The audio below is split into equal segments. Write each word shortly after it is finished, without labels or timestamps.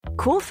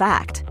Cool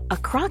fact, a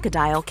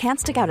crocodile can't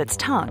stick out its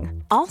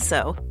tongue.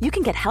 Also, you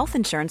can get health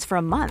insurance for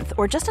a month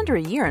or just under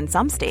a year in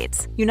some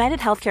states. United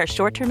Healthcare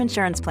short-term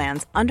insurance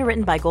plans,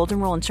 underwritten by Golden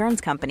Rule Insurance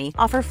Company,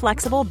 offer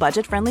flexible,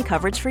 budget-friendly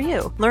coverage for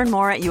you. Learn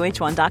more at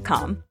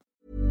uh1.com.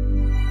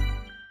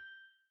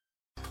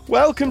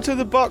 Welcome to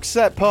the Box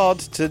Set Pod.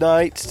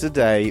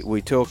 Today,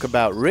 we talk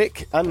about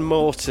Rick and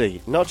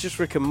Morty. Not just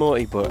Rick and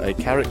Morty, but a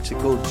character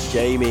called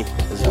Jamie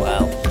as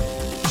well.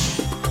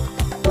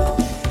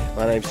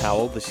 My name's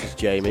Howell, this is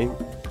Jamie.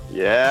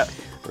 Yeah.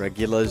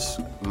 Regulars,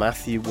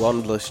 Matthew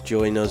Wandless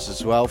join us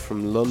as well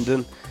from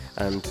London,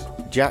 and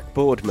Jack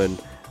Boardman,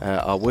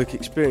 our work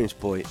experience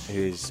boy,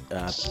 who is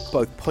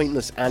both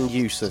pointless and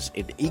useless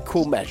in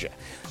equal measure.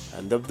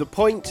 And the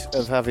point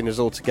of having us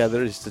all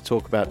together is to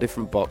talk about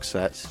different box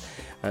sets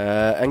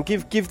and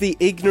give the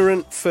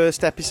ignorant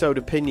first episode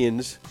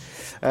opinions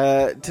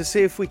to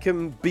see if we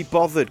can be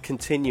bothered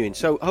continuing.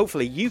 So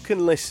hopefully you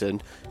can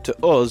listen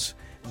to us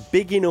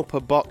bigging up a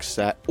box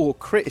set or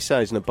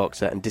criticising a box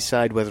set and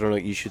decide whether or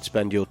not you should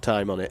spend your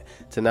time on it.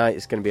 Tonight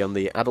it's going to be on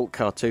the adult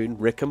cartoon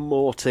Rick and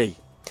Morty.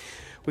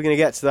 We're going to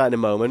get to that in a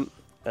moment,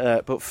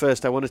 but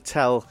first I want to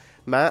tell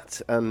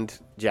Matt and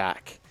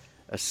Jack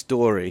a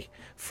story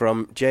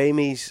from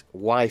Jamie's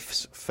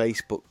wife's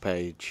Facebook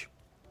page.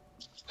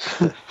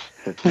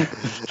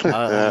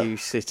 Are you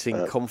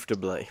sitting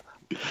comfortably?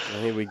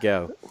 Here we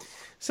go.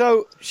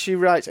 So she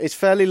writes, it's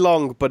fairly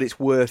long, but it's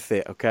worth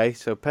it, okay?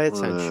 So pay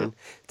attention.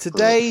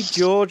 Today,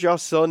 George, our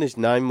son, is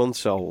 9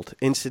 months old.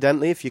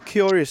 Incidentally, if you're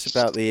curious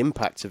about the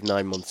impact of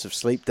 9 months of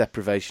sleep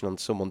deprivation on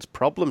someone's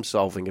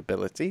problem-solving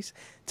abilities,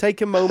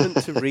 take a moment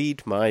to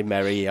read my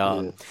merry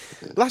yarn.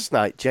 Last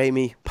night,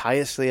 Jamie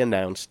piously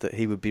announced that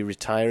he would be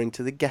retiring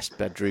to the guest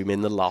bedroom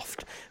in the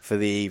loft for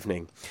the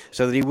evening,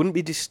 so that he wouldn't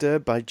be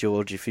disturbed by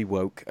George if he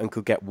woke and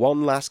could get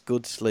one last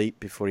good sleep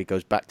before he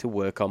goes back to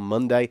work on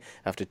Monday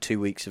after 2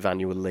 weeks of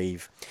annual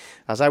leave.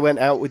 As I went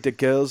out with the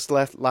girls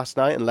last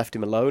night and left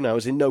him alone, I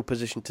was in no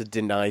position to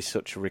deny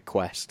such a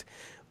request.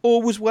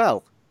 All was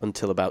well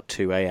until about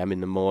 2 a.m. in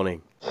the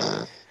morning.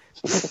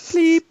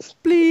 Bleep,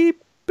 bleep,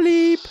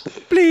 bleep,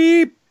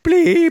 bleep,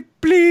 bleep,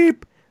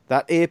 bleep.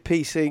 That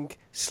ear-piercing,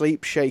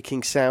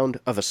 sleep-shaking sound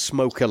of a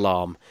smoke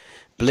alarm.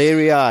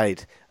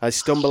 Bleary-eyed, I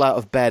stumble out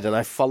of bed and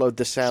I followed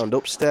the sound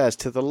upstairs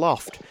to the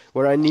loft,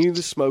 where I knew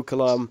the smoke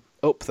alarm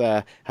up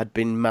there had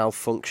been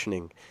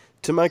malfunctioning.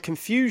 To my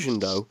confusion,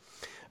 though,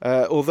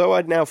 although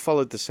I'd now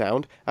followed the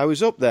sound, I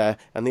was up there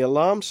and the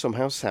alarm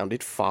somehow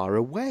sounded far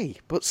away,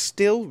 but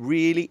still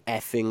really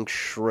effing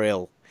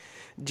shrill.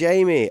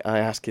 Jamie, I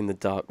ask in the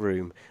dark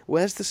room,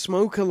 where's the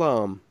smoke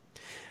alarm?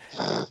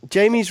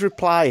 Jamie's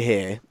reply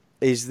here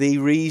is the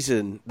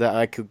reason that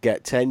I could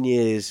get 10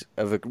 years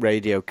of a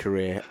radio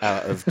career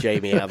out of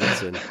Jamie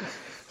Atherton.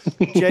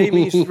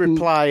 Jamie's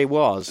reply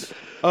was,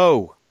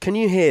 oh, can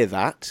you hear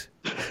that?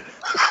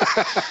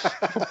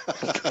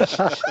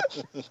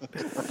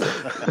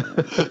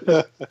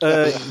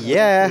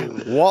 Yeah,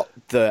 what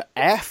the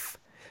F?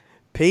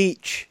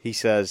 Peach, he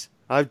says,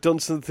 I've done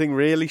something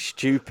really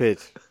stupid.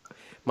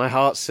 My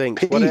heart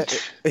sinks.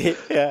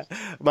 Yeah,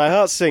 my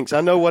heart sinks. I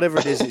know whatever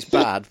it is, it's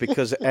bad,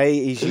 because A,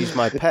 he's used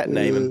my pet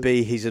name, and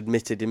B, he's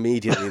admitted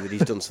immediately that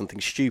he's done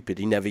something stupid.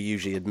 He never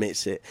usually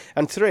admits it.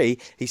 And 3,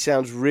 he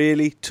sounds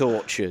really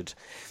tortured.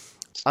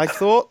 I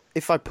thought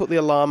if I put the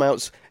alarm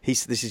out...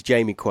 This is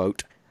Jamie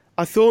quote.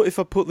 I thought if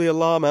I put the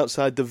alarm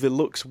outside the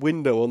Velux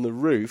window on the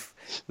roof,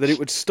 that it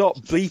would stop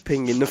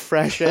beeping in the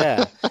fresh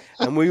air,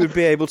 and we wouldn't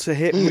be able to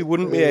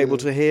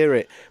hear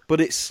it.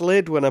 But it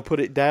slid when I put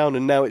it down,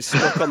 and now it's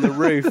stuck on the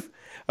roof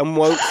and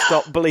won't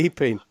stop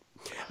bleeping.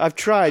 I've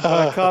tried,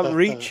 but I can't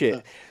reach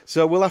it.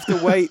 So we'll have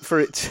to wait for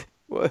it.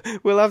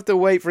 We'll have to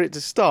wait for it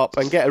to stop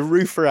and get a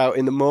roofer out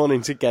in the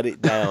morning to get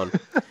it down.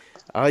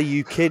 Are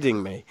you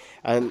kidding me?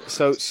 And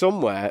so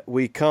somewhere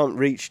we can't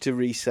reach to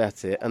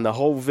reset it, and the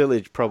whole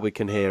village probably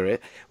can hear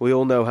it. We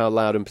all know how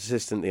loud and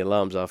persistent the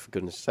alarms are, for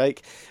goodness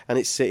sake, and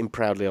it's sitting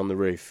proudly on the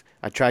roof.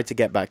 I tried to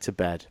get back to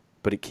bed,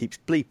 but it keeps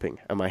bleeping,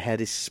 and my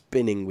head is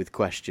spinning with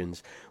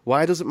questions.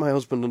 Why doesn't my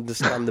husband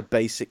understand the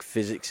basic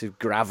physics of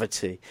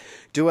gravity?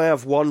 Do I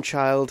have one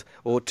child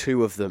or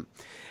two of them?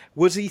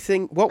 What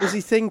was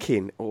he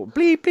thinking? Or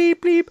bleep, bleep,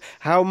 bleep.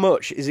 How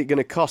much is it going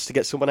to cost to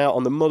get someone out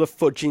on the mother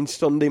fudging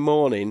Sunday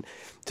morning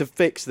to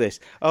fix this?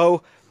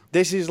 Oh,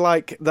 this is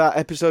like that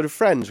episode of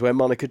Friends where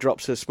Monica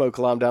drops her smoke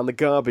alarm down the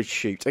garbage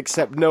chute,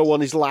 except no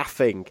one is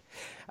laughing.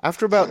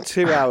 After about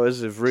 2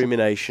 hours of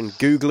rumination,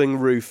 Googling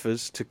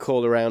roofers to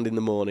call around in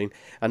the morning,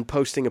 and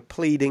posting a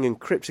pleading and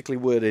cryptically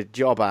worded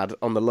job ad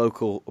on the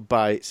local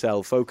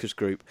buy-sell focus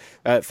group,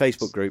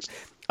 Facebook group,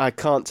 I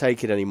can't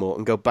take it anymore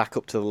and go back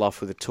up to the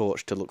loft with a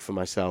torch to look for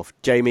myself.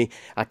 Jamie,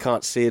 I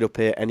can't see it up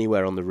here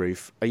anywhere on the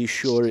roof. Are you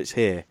sure it's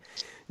here?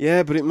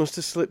 Yeah, but it must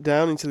have slipped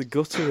down into the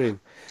guttering.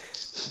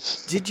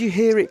 Did you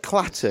hear it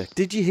clatter?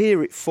 Did you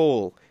hear it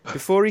fall?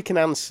 Before he can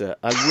answer,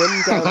 I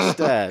run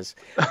downstairs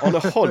on a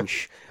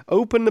hunch,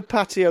 open the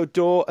patio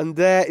door, and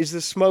there is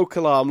the smoke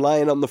alarm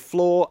laying on the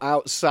floor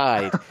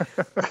outside.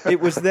 It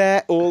was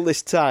there all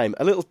this time,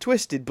 a little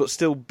twisted but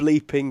still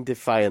bleeping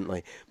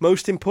defiantly.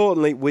 Most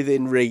importantly,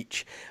 within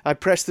reach. I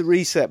pressed the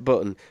reset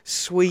button.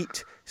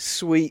 Sweet,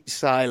 sweet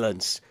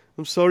silence.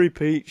 I'm sorry,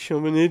 Peach,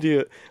 I'm an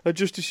idiot. I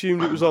just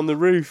assumed it was on the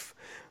roof.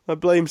 I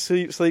blame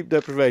sleep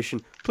deprivation.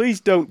 Please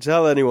don't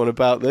tell anyone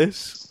about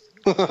this.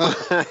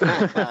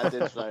 I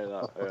did say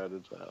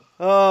that.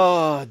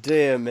 Oh,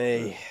 dear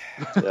me.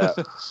 Yeah.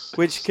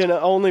 Which can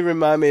only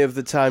remind me of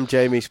the time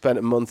Jamie spent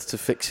a month to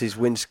fix his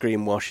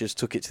windscreen washers,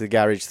 took it to the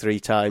garage 3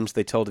 times.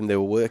 They told him they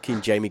were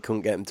working. Jamie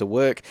couldn't get them to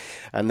work.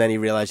 And then he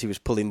realised he was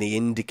pulling the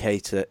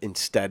indicator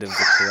instead of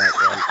the correct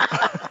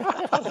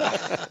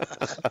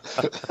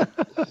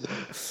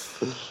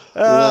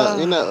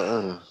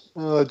one.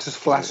 Just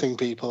flashing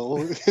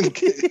people.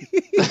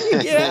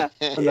 Yeah.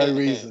 For no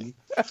reason.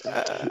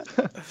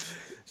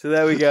 So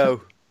there we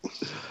go.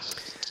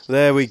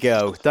 There we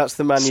go. That's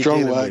the man Strong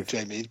you're dealing work, with.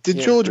 Jamie. Did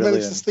George manage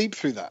brilliant. to sleep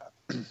through that?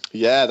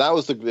 Yeah, that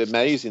was the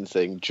amazing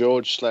thing.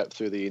 George slept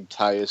through the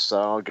entire I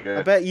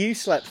saga. bet you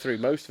slept through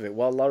most of it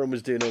while Lauren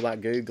was doing all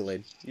that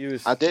Googling.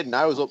 I didn't.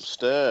 I was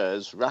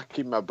upstairs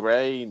racking my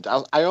brain.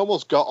 I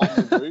almost got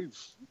on the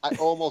roof. I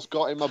almost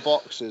got in my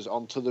boxes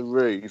onto the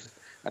roof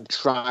and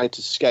tried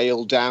to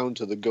scale down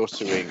to the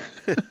guttering.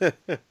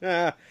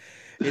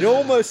 It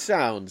almost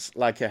sounds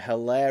like a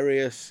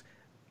hilarious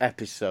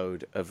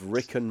episode of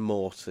Rick and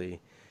Morty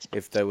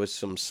if there was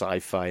some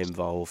sci-fi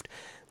involved.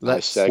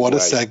 Nice segue. What a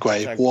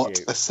segue. Thank What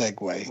you. a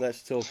segue.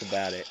 Let's talk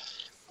about it.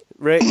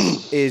 Rick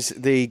is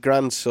the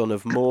grandson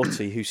of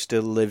Morty, who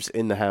still lives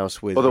in the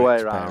house with Other way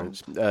Rick's around.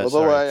 parents. Other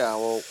Sorry. way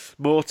out.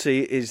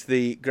 Morty is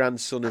the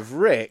grandson of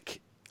Rick.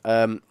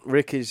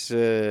 Rick is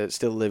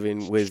still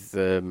living with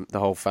the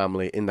whole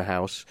family in the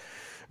house.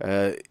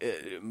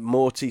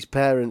 Morty's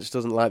parents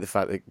doesn't like the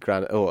fact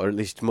that or at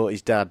least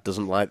Morty's dad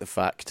doesn't like the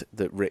fact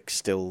that Rick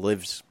still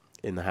lives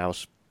in the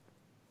house.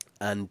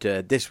 And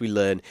this we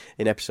learn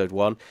in episode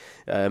 1,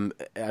 and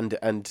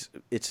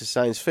it's a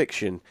science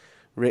fiction.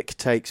 Rick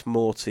takes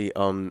Morty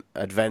on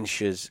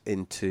adventures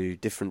into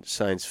different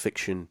science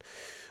fiction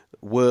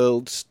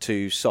worlds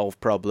to solve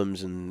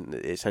problems and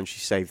essentially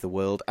save the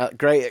world at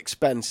great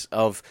expense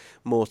of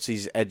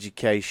Morty's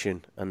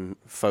education and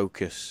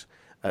focus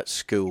at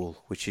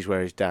school, which is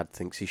where his dad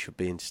thinks he should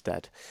be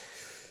instead.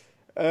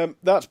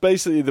 That's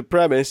basically the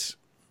premise.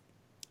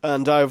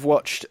 And I've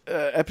watched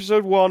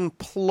episode 1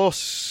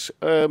 plus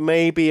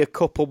maybe a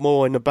couple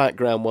more in the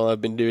background while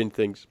I've been doing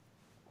things.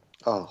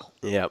 Oh,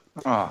 Yeah.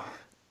 Oh.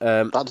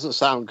 that doesn't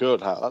sound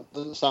good. That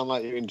doesn't sound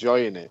like you're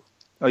enjoying it.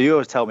 Oh, you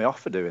always tell me off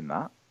for doing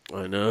that.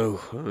 I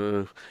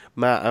know.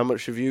 Matt, how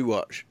much have you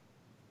watched?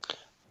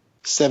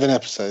 7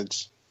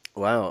 episodes.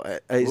 Wow.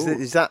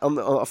 Is that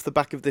off the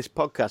back of this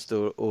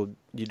podcast or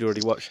you'd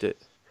already watched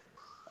it?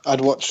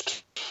 I'd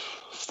watched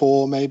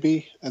 4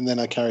 maybe, and then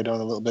I carried on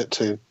a little bit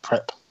to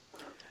prep.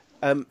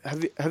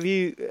 Have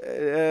you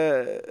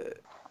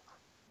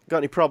got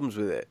any problems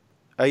with it?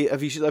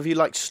 Have you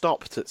like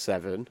stopped at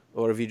 7,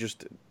 or have you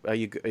just are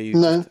you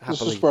No, just this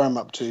happily... is where I'm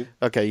up to.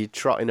 Okay, you're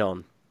trotting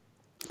on.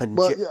 And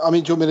Well, I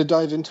mean, do you want me to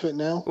dive into it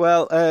now?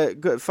 well,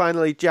 good.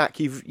 Finally, Jack,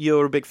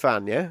 you're a big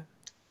fan, yeah?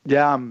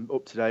 Yeah, I'm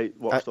up to date.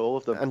 Watched all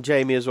of them. And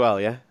Jamie as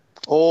well, yeah?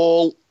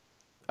 All.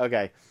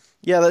 Okay.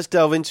 Yeah, let's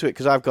delve into it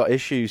because I've got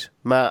issues.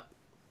 Matt.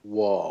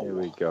 Whoa. Here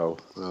we go.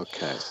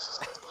 Okay.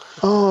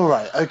 All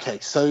right. Okay.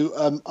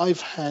 So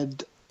I've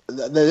had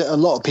a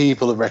lot of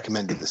people have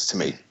recommended this to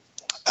me.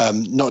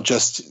 Not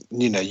just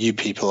you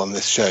people on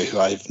this show who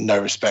I have no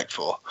respect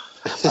for,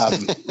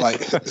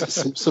 like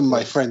some of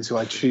my friends who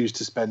I choose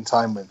to spend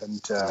time with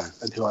and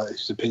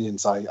whose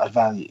opinions I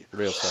value.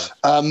 Real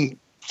fan.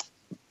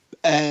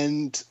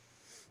 And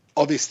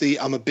obviously,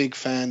 I'm a big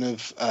fan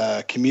of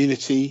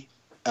Community,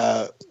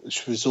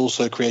 which was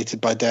also created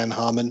by Dan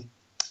Harmon,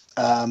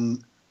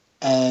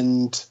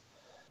 and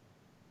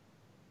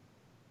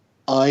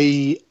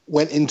I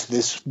went into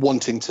this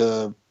wanting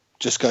to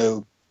just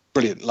go,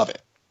 brilliant, love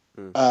it.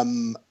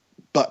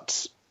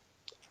 But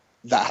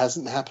that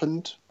hasn't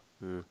happened.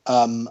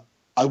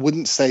 I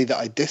wouldn't say that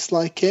I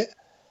dislike it,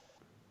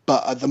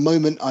 but at the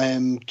moment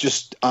I'm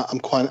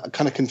kind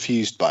of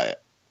confused by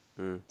it.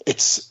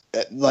 It's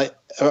like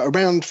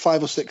around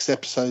 5 or 6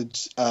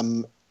 episodes,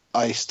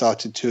 I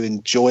started to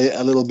enjoy it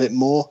a little bit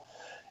more.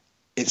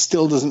 It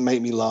still doesn't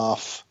make me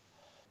laugh.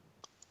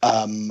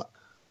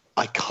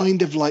 I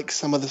kind of like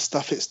some of the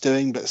stuff it's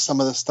doing, but some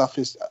of the stuff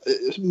is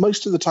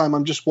most of the time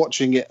I'm just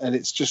watching it and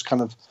it's just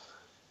kind of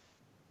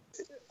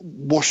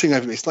washing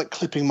over me. It's like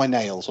clipping my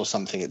nails or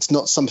something. It's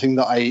not something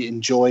that I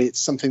enjoy. It's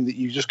something that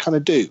you just kind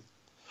of do.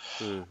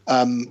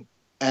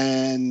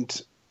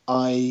 And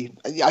I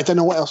don't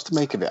know what else to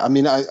make of it. I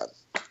mean, I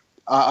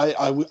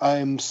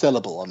am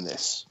sellable on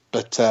this,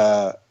 but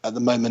at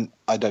the moment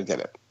I don't get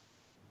it.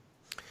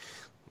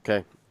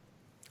 Okay.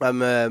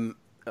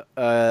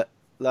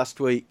 Last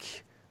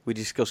week We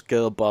discussed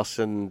Girl Boss,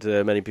 and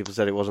many people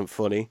said it wasn't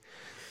funny.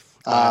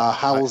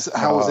 Howell's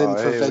in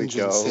for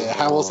vengeance here.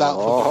 Howell's out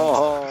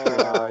for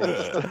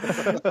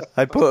blood.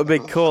 I put a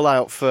big call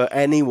out for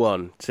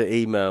anyone to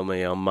email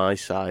me on my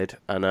side,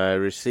 and I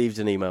received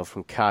an email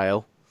from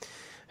Kyle,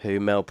 who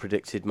Mel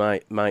predicted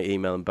my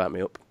email and backed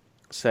me up,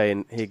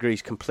 saying he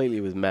agrees completely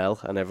with Mel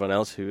and everyone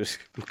else who was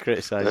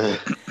criticising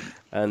it,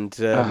 and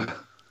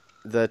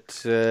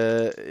that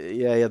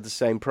he had the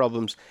same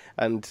problems.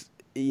 And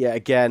yeah,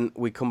 again,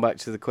 we come back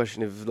to the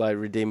question of like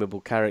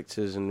redeemable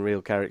characters and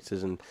real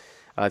characters, and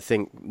I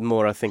think the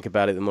more I think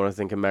about it, the more I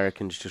think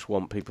Americans just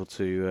want people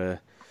to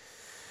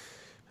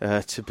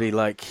be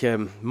like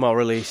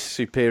morally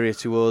superior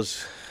to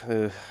us.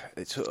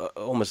 It's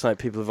almost like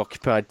people have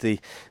occupied the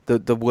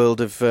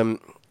world of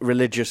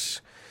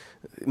religious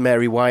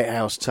Mary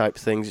Whitehouse type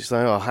things. It's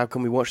like, oh, how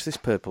can we watch this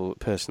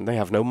person? They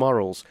have no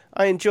morals.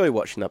 I enjoy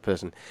watching that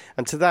person.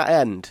 And to that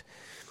end,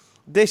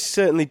 this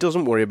certainly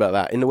doesn't worry about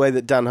that in the way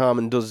that Dan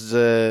Harmon does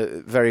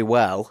very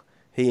well.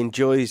 He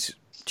enjoys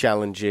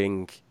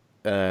challenging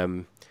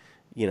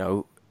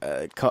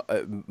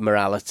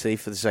morality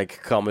for the sake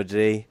of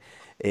comedy.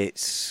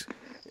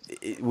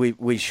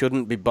 We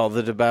shouldn't be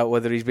bothered about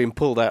whether he's been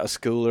pulled out of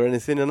school or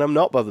anything, and I'm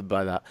not bothered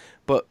by that.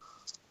 But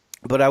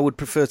I would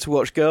prefer to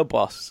watch Girl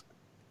Boss.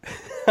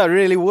 I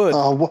really would.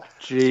 Oh,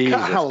 Jesus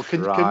Howell,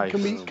 Christ.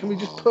 can we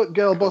just put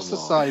Girl Boss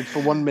aside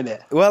for 1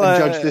 minute Well,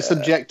 and judge this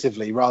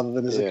objectively rather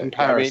than as a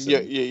comparison? I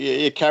mean,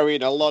 you're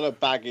carrying a lot of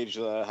baggage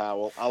there,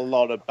 Howell. A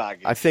lot of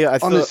baggage.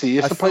 Honestly,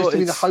 you're supposed to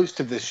be the host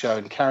of this show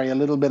and carry a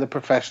little bit of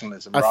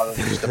professionalism rather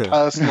than just a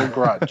personal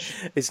grudge.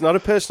 It's not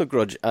a personal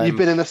grudge. You've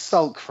been in a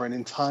sulk for an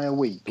entire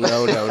week.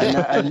 No.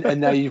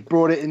 and now you've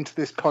brought it into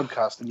this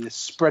podcast and you're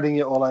spreading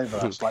it all over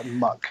us like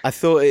muck. I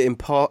thought it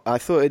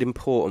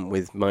important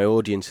with my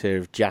audience here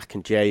of Jack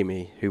and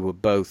Jamie, who were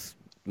both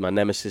my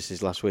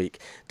nemesis last week,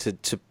 to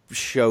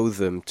show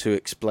them, to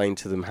explain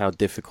to them how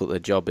difficult their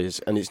job is.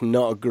 And it's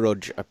not a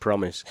grudge, I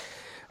promise.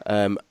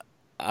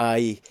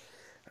 Okay,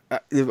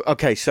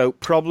 so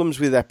problems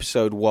with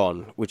episode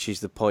 1, which is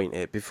the point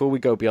here. Before we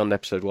go beyond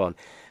episode 1,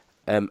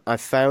 I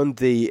found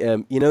the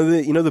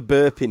the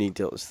burping he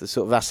does, the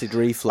sort of acid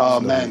reflux. Oh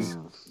man,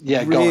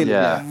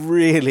 yeah,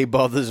 really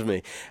bothers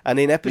me. And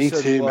in episode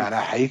me too, 1, man,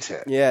 I hate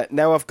it. Yeah,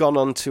 now I've gone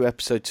on to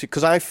episode 2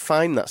 because I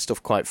find that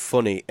stuff quite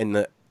funny. In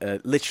that,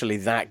 literally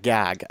that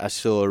gag, I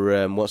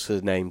saw what's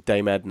her name,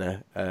 Dame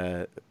Edna.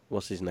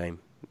 What's his name?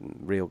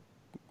 Real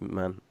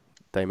man,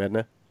 Dame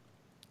Edna.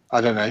 I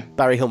don't know.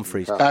 Barry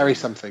Humphries. Barry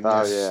something.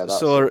 Oh, yes.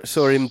 yeah.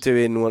 Saw him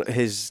doing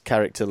his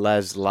character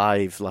Les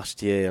live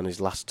last year on his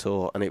last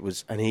tour,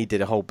 and he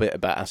did a whole bit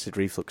about acid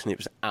reflux, and it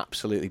was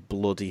absolutely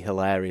bloody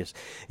hilarious.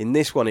 In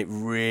this one, it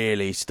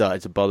really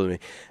started to bother me,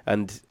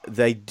 and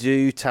they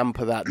do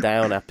tamper that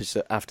down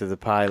after the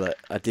pilot.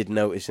 I did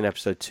notice in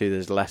episode 2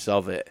 there's less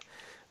of it.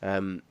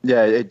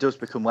 Yeah, it does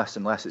become less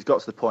and less. It's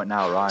got to the point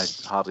now where I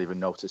hardly even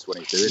notice when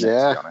he's doing it, to be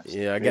honest.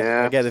 Yeah,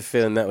 I get the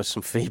feeling that was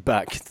some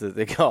feedback that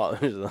they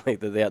got,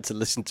 like, that they had to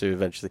listen to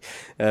eventually.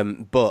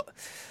 But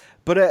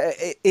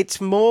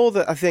it's more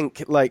that I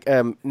think, like,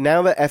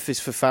 now that F is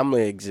for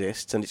Family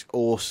exists, and it's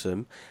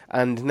awesome,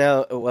 and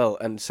now,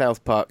 and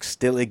South Park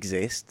still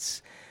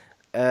exists,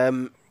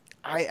 I'm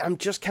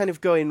just kind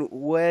of going,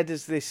 where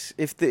does this,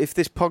 if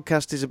this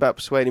podcast is about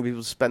persuading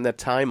people to spend their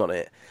time on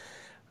it,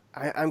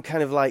 I'm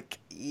kind of like,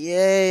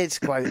 yeah, it's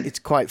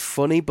quite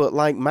funny, but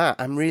like Matt,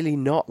 I'm really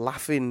not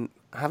laughing.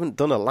 I haven't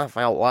done a laugh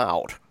out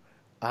loud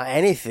at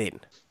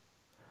anything.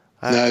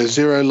 No,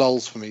 0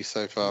 lols for me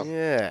so far.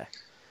 Yeah.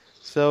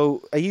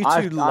 So, are you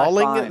two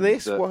lolling at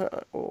this?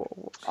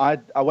 I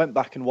went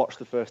back and watched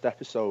the first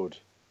episode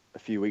a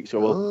few weeks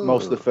ago. Well,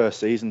 most of the first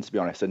season, to be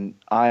honest, and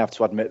I have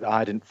to admit that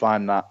I didn't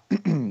find that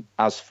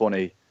as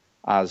funny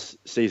as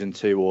season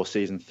 2 or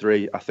season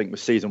 3. I think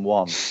with season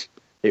 1,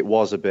 it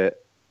was a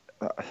bit.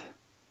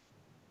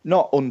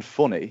 Not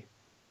unfunny,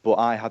 but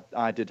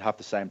I did have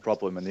the same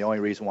problem, and the only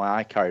reason why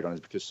I carried on is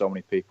because so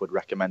many people had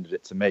recommended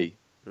it to me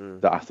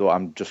that I thought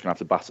I'm just gonna have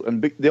to battle.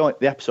 And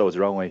the episodes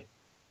are only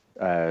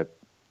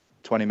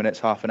 20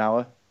 minutes, half an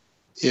hour.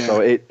 Yeah.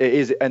 So it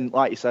is, and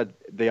like you said,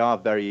 they are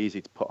very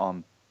easy to put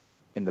on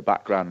in the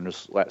background and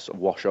just let sort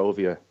of wash over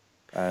you.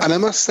 And I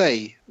must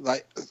say,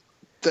 like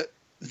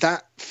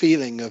that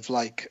feeling of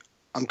like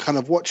I'm kind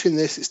of watching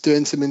this, it's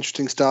doing some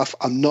interesting stuff.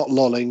 I'm not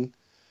lolling.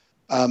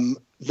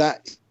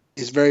 That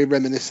is very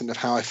reminiscent of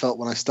how I felt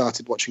when I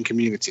started watching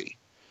Community,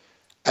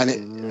 and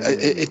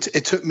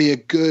it took me a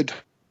good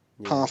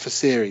half a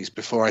series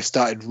before I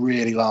started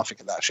really laughing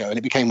at that show, and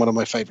it became one of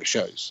my favourite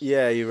shows.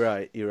 Yeah, you're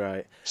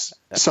right.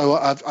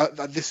 So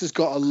this has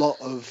got a lot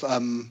of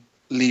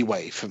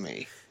leeway for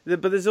me.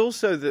 But there's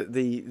also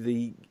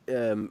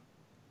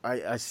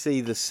I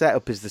see the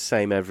setup is the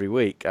same every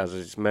week, as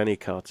is many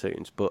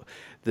cartoons, but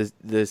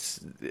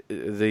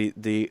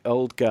the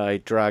old guy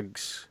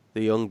drags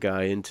the young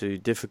guy into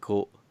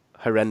difficult,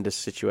 horrendous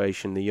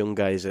situation. The young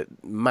guy is at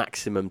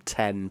maximum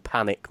 10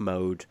 panic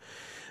mode.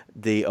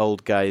 The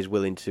old guy is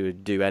willing to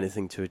do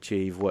anything to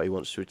achieve what he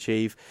wants to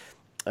achieve,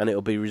 and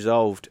it'll be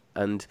resolved.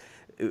 And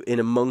in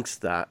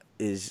amongst that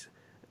is,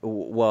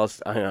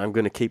 whilst I'm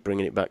going to keep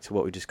bringing it back to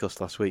what we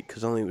discussed last week,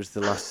 because only because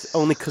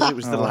it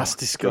was the last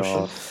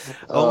discussion,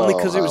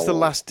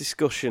 last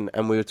discussion,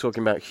 and we were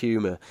talking about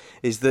humour,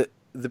 is that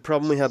the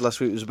problem we had last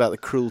week was about the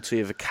cruelty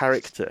of a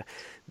character,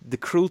 the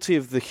cruelty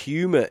of the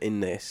humour in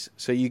this.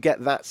 So you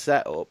get that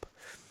set up,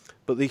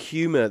 but the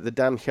humour, the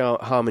Dan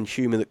Harmon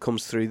humour that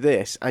comes through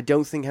this, I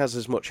don't think has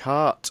as much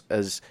heart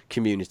as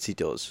Community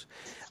does,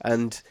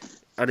 You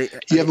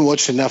haven't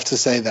watched enough to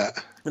say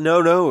that.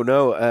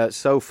 No.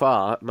 So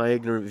far, my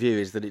ignorant view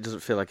is that it doesn't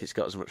feel like it's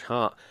got as much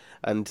heart.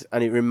 And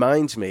it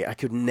reminds me, I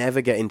could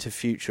never get into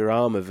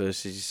Futurama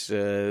versus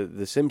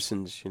The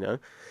Simpsons,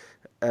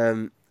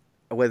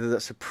 Whether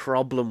that's a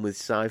problem with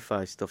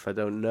sci-fi stuff, I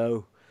don't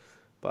know.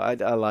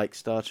 But I like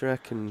Star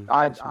Trek. And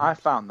I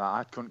found that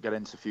I couldn't get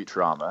into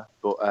Futurama,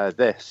 but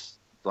this,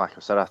 like I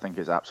said, I think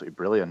is absolutely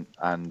brilliant.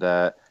 And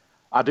I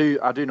do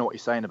know what you're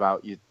saying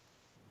about you.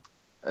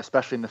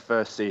 Especially in the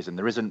first season,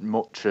 there isn't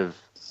much of,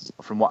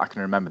 from what I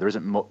can remember, there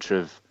isn't much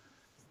of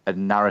a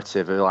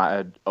narrative,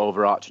 like an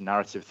overarching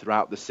narrative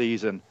throughout the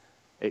season.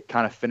 It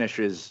kind of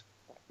finishes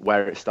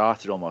where it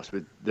started almost.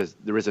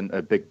 There isn't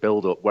a big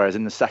build-up, whereas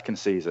in the second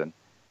season,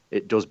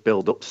 it does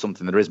build up to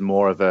something. There is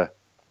more of a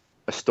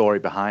story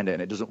behind it,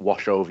 and it doesn't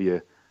wash over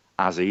you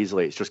as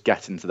easily. It's just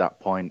getting to that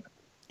point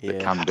that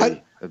can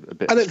be a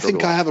bit. I don't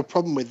think I have a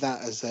problem with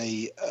that as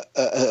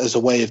a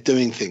way of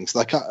doing things.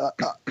 Like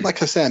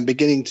I say, I'm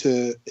beginning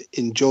to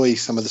enjoy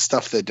some of the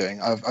stuff they're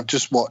doing. I've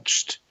just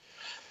watched.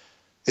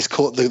 It's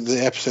called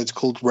the episode's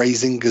called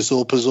Raising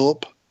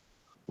Gazorpazorp.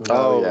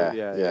 Oh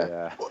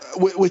yeah.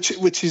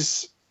 Which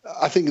is,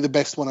 I think, the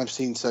best one I've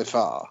seen so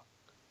far.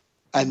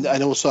 And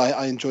also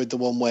I enjoyed the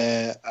one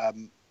where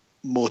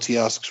Morty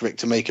asks Rick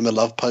to make him a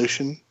love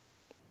potion. Do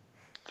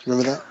you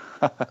remember that?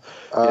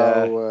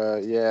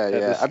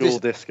 The school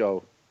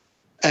disco.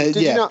 Did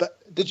you not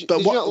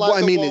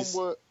like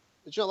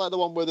the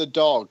one where the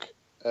dog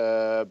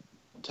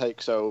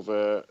takes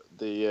over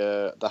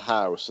the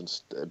house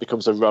and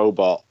becomes a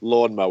robot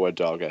lawnmower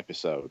dog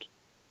episode?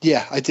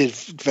 Yeah, I did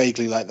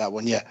vaguely like that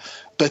one. Yeah,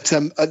 but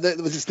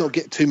let's not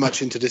get too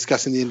much into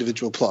discussing the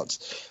individual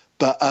plots.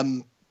 But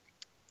I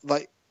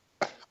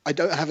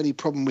don't have any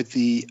problem with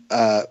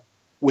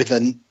with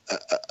a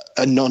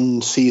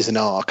non-season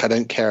arc. I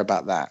don't care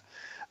about that.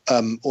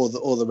 Or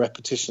the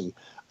repetition.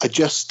 I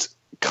just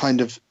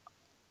I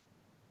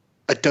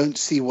don't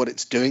see what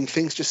it's doing.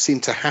 Things just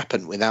seem to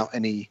happen without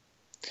any.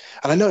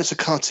 And I know it's a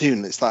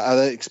cartoon. It's like I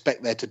don't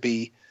expect there to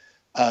be,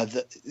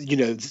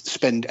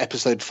 spend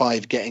episode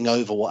 5 getting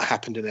over what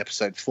happened in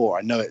episode 4.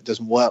 I know it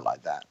doesn't work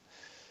like that,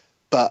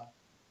 but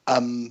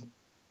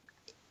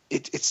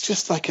it's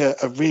just like a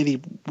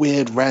really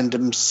weird,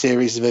 random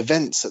series of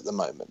events at the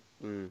moment.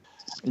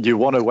 You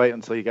want to wait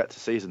until you get to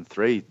season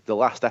 3, the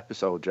last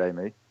episode,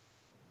 Jamie.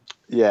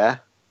 Yeah,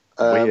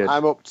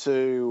 I'm up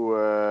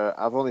to.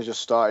 I've only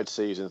just started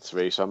season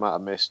 3, so I might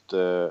have missed.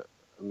 The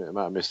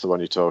one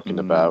you're talking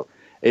about.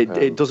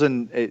 It does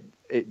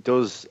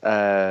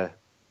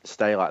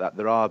stay like that.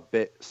 There are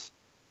bits,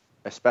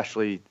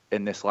 especially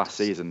in this last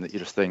season, that you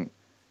just think,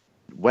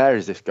 where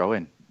is this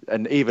going?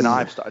 And even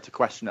I've started to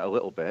question it a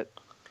little bit,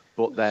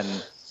 but then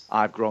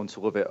I've grown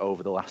to love it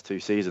over the last 2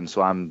 seasons,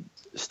 so I'm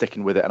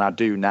sticking with it. And I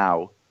do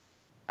now.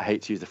 I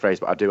hate to use the phrase,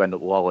 but I do end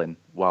up lolling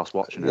whilst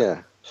watching it.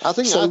 Yeah. I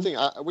think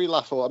we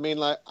laugh all. I mean,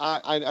 like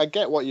I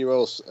get what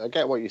you're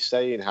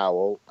saying,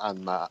 Howell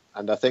and Matt,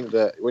 and I think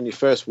that when you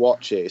first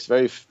watch it,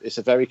 it's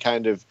a very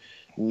kind of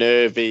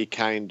nervy,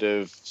 kind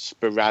of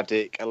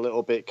sporadic, a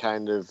little bit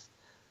kind of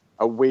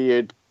a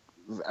weird,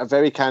 a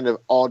very kind of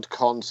odd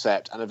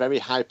concept, and a very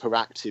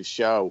hyperactive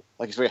show.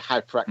 Like it's very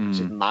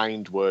hyperactive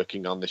mind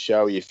working on the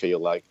show. You feel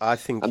like I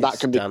think and it's that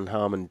can Dan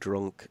Harmon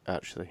drunk.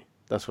 Actually,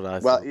 that's what I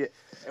thought.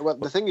 Well,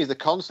 the thing is, the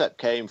concept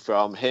came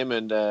from him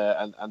and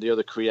the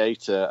other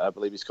creator. I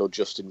believe he's called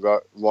Justin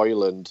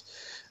Roiland.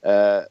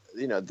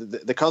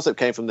 The concept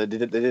came from they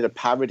did a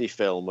parody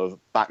film of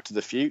Back to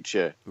the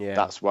Future. Yeah.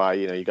 That's why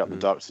you got the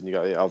Doctor and you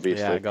got it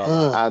obviously. Yeah, I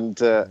got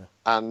that.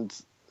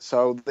 And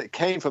so it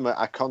came from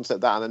a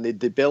concept that, and then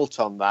they built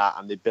on that,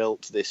 and they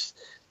built these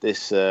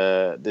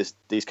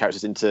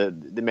characters into.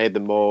 They made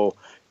them more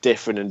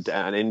different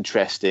and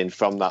interesting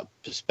from that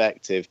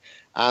perspective.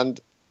 And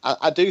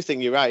I do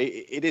think you're right.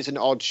 It is an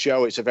odd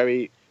show. It's a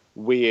very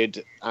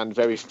weird and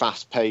very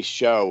fast-paced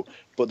show.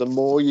 But the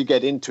more you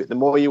get into it, the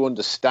more you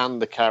understand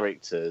the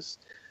characters,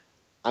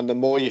 and the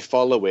more you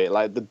follow it.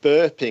 Like the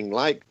burping,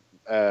 like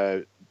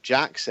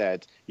Jack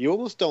said, you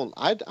almost don't.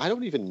 I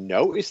don't even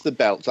notice the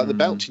belch. Like the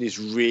belching is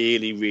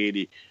really,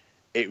 really.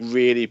 It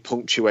really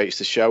punctuates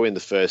the show in the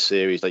first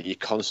series. Like you're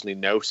constantly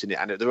noticing it,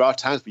 and there are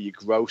times where you're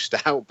grossed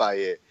out by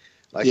it.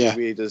 Like it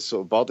really does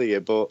sort of bother you,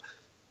 but.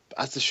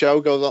 As the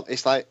show goes on,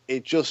 it's like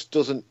it just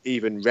doesn't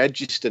even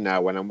register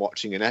now when I'm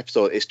watching an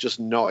episode. It's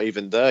just not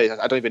even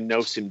there. I don't even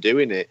notice him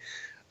doing it.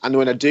 And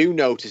when I do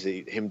notice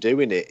him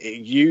doing it, it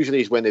usually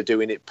is when they're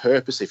doing it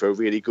purposely for a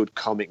really good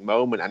comic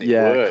moment, and it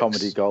works.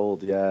 Comedy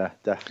gold. Yeah,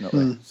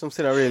 definitely.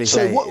 Something I really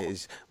hate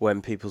is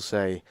when people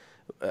say,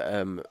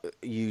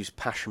 use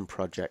Passion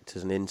Project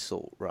as an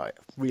insult, right?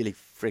 I really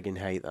frigging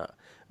hate that.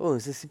 Oh,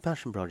 is this a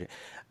Passion Project?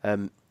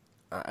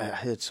 I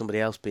heard somebody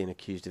else being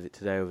accused of it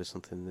today over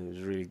something that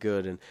was really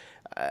good,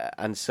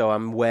 and so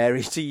I'm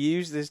wary to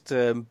use this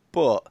term.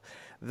 But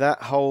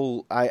that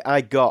whole, I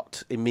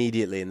got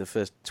immediately in the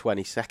first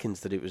 20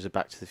 seconds that it was a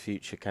Back to the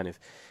Future kind of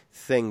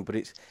thing. But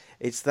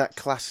it's that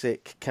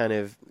classic kind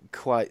of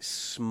quite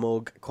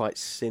smug, quite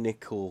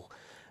cynical.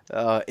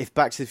 If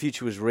Back to the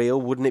Future was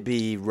real, wouldn't it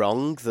be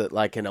wrong that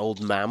like an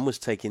old man was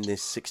taking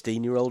this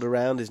 16-year-old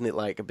around? Isn't it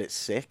like a bit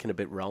sick and a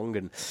bit wrong?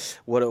 And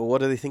what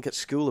do they think at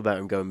school about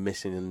him going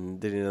missing?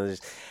 And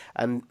this?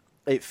 And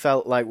it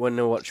felt like when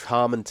I watched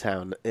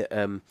Harmontown,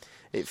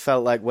 it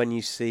felt like when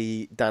you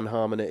see Dan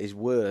Harmon at his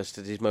worst,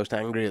 at his most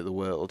angry at the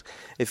world,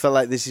 it felt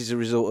like this is a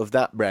result of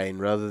that brain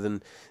rather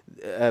than.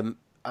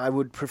 I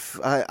would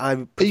prefer. I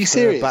prefer Are you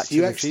serious? Back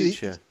to the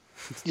Future.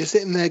 You're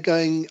sitting there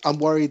going, "I'm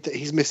worried that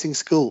he's missing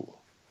school."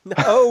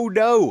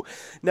 No.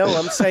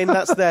 I'm saying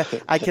that's there.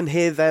 I can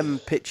hear them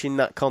pitching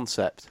that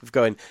concept of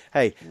going,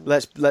 "Hey,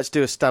 let's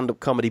do a stand-up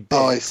comedy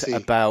bit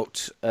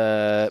about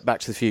Back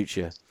to the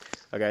Future."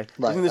 Okay,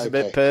 right, isn't this a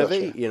bit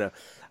pervy? Gotcha.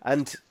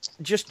 And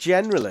just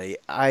generally,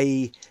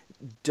 I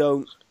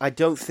don't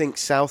think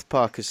South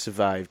Park has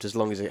survived as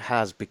long as it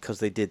has because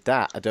they did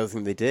that. I don't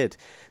think they did.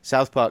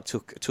 South Park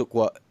took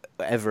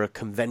whatever a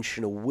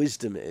conventional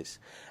wisdom is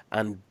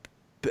and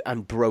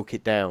broke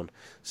it down,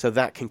 so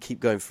that can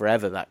keep going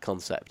forever. That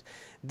concept.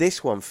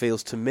 This one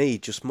feels to me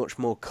just much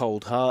more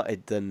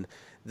cold-hearted than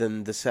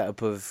the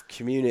setup of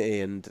Community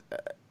and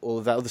all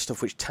of that other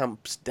stuff, which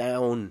tamps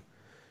down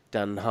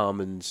Dan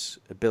Harmon's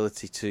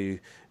ability to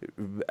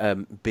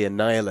be a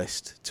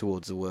nihilist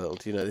towards the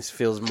world. This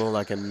feels more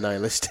like a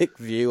nihilistic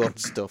view on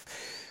stuff,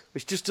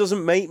 which just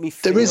doesn't make me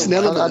feel. There is an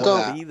element of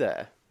that. Be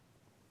there.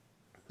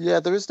 Yeah,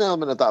 there is an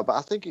element of that, but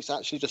I think it's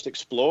actually just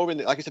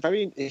exploring it. Like it's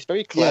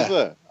very clever.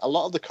 Yeah. A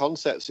lot of the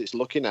concepts it's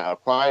looking at are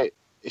quite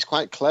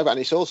clever, and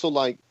it's also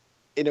like,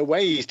 in a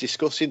way, he's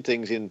discussing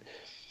things in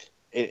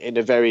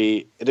a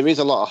very. There is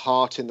a lot of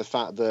heart in the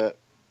fact that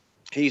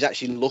he's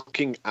actually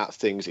looking at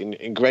things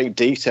in great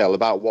detail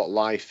about what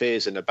life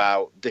is and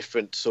about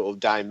different sort of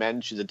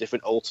dimensions and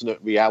different alternate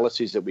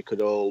realities that we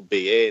could all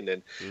be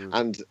in,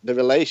 and the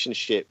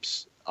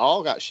relationships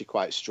are actually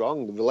quite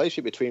strong. The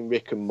relationship between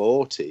Rick and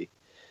Morty.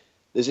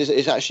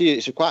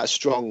 It's quite a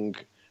strong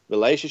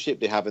relationship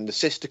they have, and the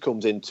sister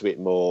comes into it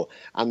more,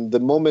 and the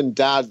mum and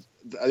dad.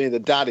 I mean, the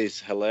dad is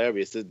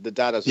hilarious. The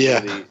dad has a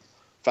really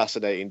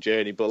fascinating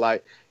journey,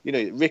 but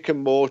Rick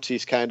and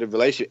Morty's kind of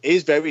relationship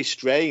is very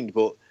strained,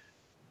 but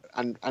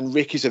and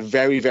Rick is a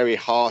very, very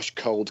harsh,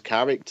 cold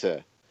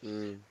character,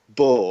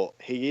 but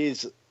he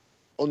is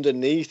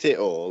underneath it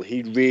all.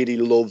 He really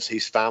loves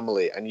his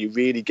family, and you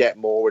really get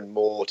more and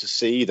more to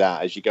see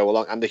that as you go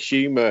along, and the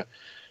humour.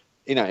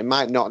 It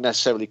might not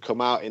necessarily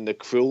come out in the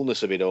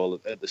cruelness of it all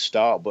at the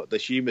start, but the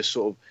humour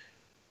sort of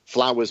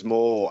flowers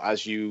more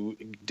as you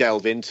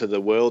delve into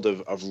the world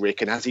of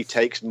Rick. And as he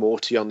takes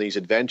Morty on these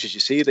adventures, you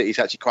see that he's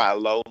actually quite a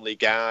lonely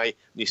guy. And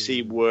you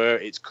see where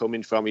it's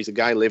coming from. He's a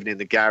guy living in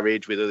the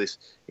garage with this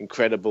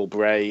incredible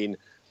brain.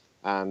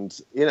 And,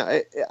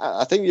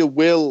 I think you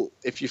will,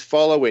 if you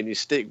follow and you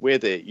stick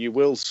with it, you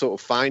will sort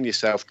of find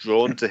yourself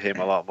drawn to him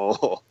a lot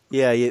more.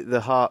 Yeah,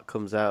 the heart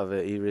comes out of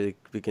it. You really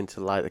begin to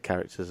like the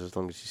characters as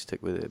long as you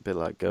stick with it, a bit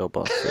like Girl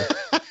Boss.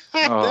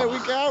 There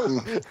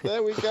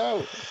we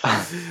go.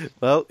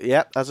 Well,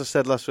 yeah, as I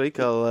said last week,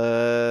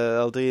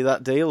 I'll do you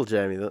that deal,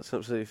 Jamie. That's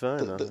absolutely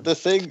fine. The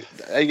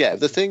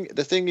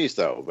thing is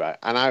though, right?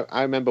 And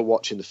I remember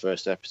watching the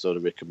first episode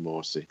of Rick and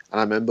Morty, and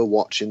I remember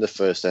watching the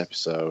first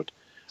episode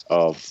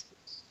of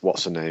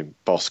what's her name,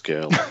 Boss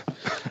Girl,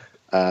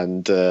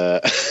 and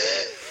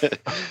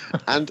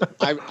and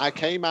I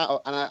came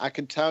out, and I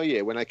can tell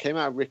you when I came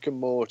out of Rick and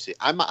Morty,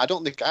 I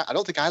don't think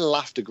I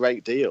laughed a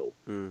great deal,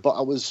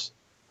 but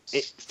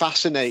it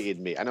fascinated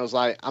me, and I was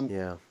like,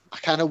 I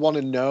kind of want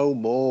to know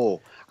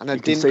more, and I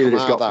didn't see come that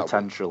it's out got that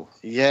potential.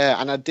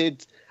 Yeah, and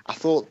I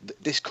thought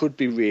this could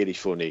be really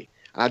funny,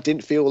 and I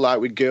didn't feel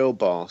like with Girl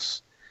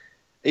Boss.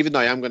 Even though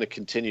I am going to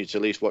continue to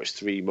at least watch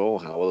 3 more,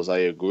 Howell, as I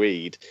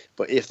agreed,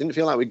 but it didn't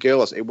feel like with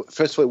Girls.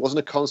 First of all, it wasn't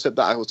a concept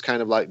that I was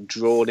kind of like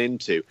drawn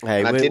into.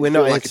 Hey, we're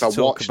not here to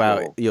talk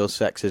about your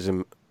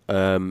sexism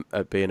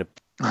at being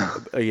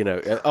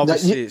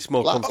obviously it's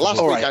more comfortable.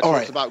 Last week I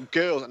talked about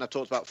Girls and I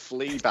talked about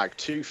Fleabag,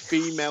 2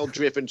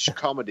 female-driven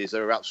comedies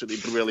that are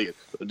absolutely brilliant.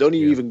 But don't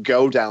you even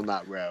go down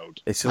that road.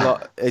 It's a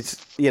lot. It's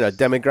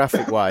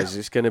demographic-wise,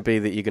 it's going to be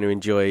that you're going to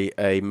enjoy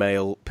a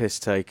male piss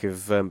take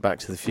of Back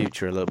to the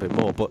Future a little bit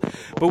more. But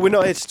we're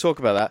not here to talk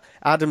about that.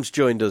 Adam's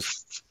joined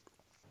us.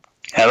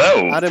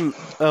 Hello, Adam.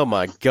 Oh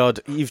my God,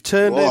 you've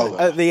turned in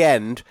at the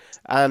end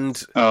and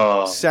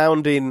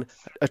sounding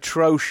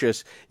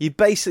atrocious. You're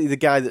basically the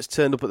guy that's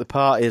turned up at the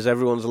party as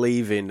everyone's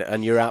leaving,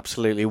 and you're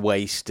absolutely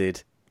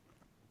wasted.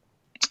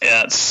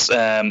 That's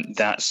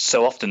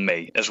so often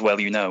me as well,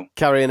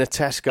 carrying a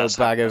Tesco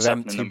bag of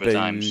empty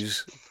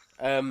booze.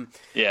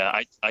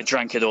 Yeah, I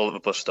drank it all at the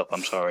bus stop.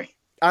 I'm sorry,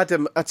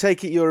 Adam. I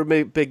take it you're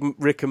a big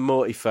Rick and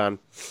Morty fan.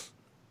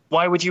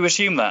 Why would you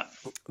assume that?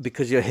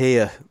 Because you're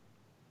here.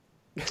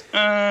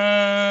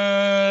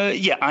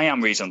 Yeah, I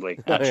am reasonably,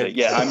 actually.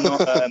 Yeah, I'm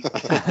not.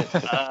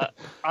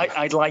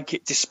 I like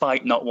it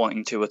despite not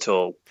wanting to at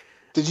all.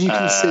 Did you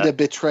consider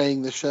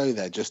betraying the show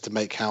there just to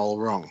make Howell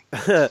wrong?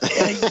 Yeah.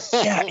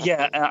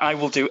 I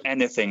will do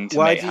anything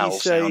to make Howell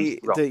sound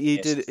wrong. Why do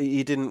you say that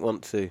you didn't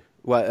want to?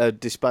 Why,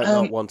 despite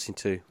not wanting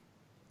to?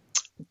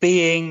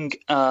 Being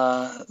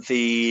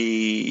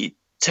the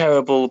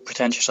terrible,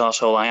 pretentious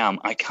arsehole I am,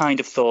 I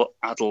kind of thought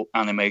adult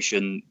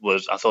animation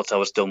I thought I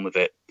was done with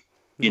it.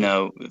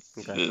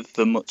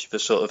 For much of the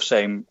sort of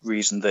same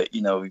reason that,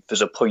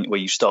 there's a point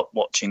where you stop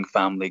watching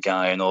Family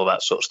Guy and all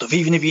that sort of stuff,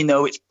 even if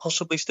it's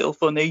possibly still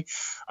funny.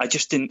 I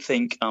just didn't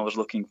think I was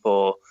looking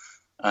for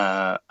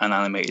an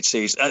animated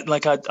series. I'd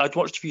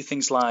watched a few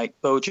things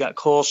like BoJack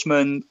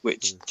Horseman,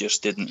 which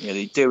just didn't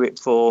really do it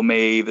for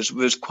me.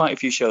 There's quite a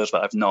few shows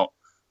that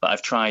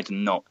I've tried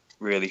and not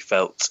really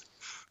felt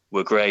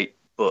were great,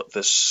 but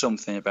there's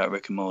something about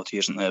Rick and Morty,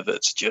 isn't there,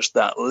 that's just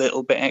that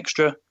little bit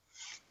extra.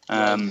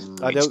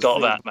 It's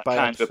got that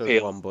kind of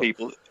appeal to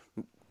people.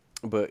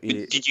 But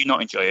did you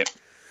not enjoy it?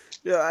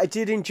 Yeah, I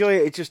did enjoy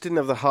it. It just didn't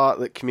have the heart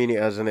that Community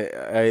has, and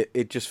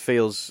it just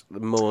feels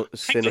more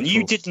cynical.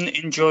 You didn't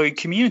enjoy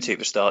Community at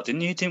the start,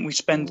 didn't you? Didn't we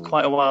spend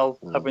quite a while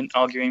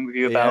arguing with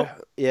you about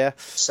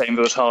saying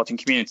there was heart in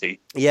Community?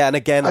 Yeah, and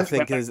again, I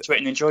think went back to it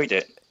and enjoyed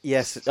it.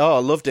 Yes. Oh, I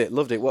loved it.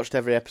 Watched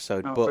every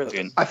episode. Oh,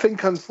 brilliant. I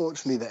think,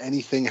 unfortunately, that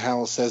anything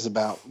Howell says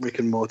about Rick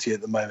and Morty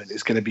at the moment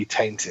is going to be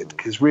tainted,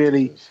 because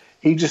really,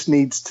 he just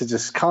needs to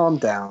just calm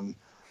down,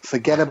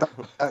 forget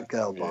about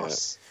Girl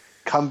Boss,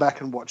 come back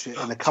and watch it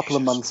in a couple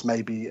of months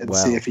maybe, and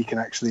see if he can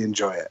actually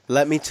enjoy it.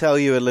 Let me tell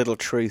you a little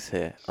truth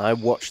here. I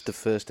watched the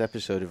first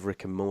episode of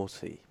Rick and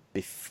Morty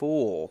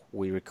before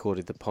we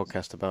recorded the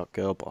podcast about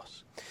Girl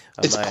Boss.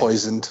 It's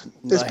poisoned.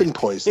 It's been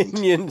poisoned.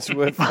 Opinions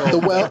were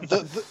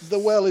the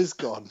well is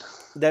gone.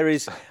 There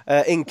is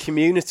in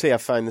Community. I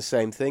find the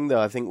same thing though.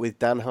 I think with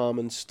Dan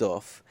Harmon's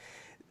stuff,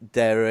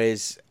 there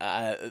is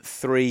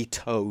 3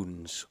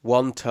 tones.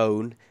 One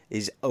tone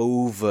is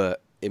over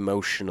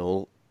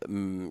emotional.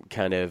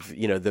 Kind of,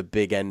 the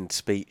big end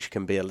speech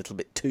can be a little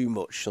bit too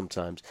much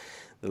sometimes.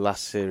 The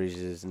last series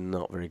is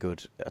not very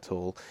good at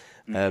all.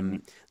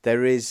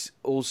 There is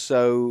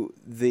also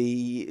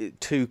the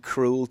too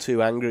cruel,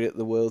 too angry at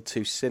the world,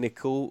 too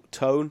cynical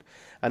tone.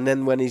 And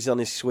then when he's on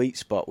his sweet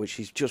spot, which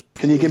he's just...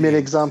 Can you give me an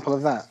example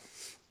of that?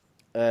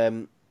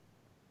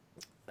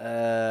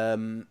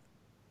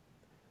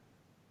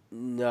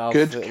 No,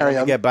 good. Carry on.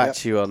 I'll get back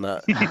to you on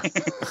that.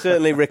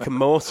 Certainly Rick and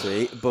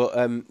Morty, but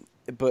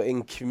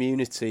in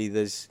Community,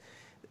 there's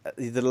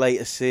the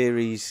later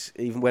series.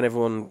 Even when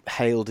everyone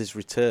hailed his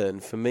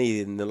return, for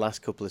me, in the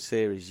last couple of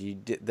series,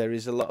 there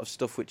is a lot of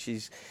stuff which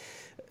is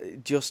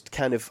just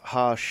kind of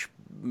harsh,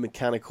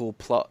 mechanical,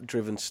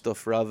 plot-driven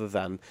stuff, rather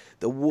than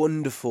the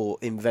wonderful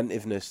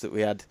inventiveness that we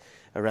had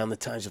around the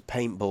times of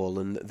Paintball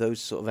and those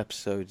sort of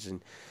episodes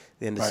and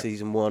the end of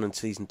season 1 and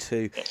season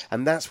 2.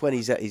 And that's when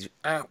he's at his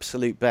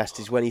absolute best,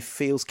 is when he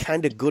feels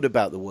kind of good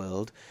about the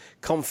world,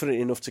 confident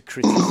enough to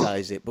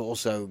criticise it, but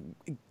also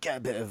get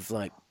a bit of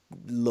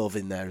love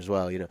in there as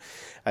well,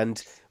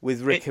 And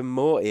with Rick and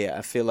Morty,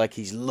 I feel like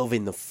he's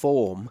loving the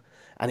form,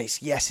 and it's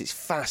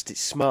fast,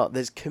 it's smart.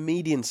 There's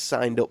comedians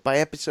signed up by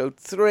episode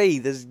 3.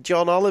 There's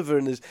John Oliver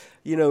and there's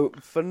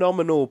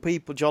phenomenal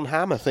people. John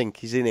Hamm, I think,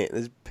 he's in it.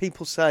 There's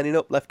people signing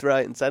up left,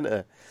 right, and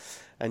centre,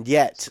 and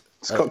yet.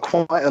 It's got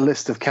quite a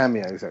list of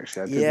cameos,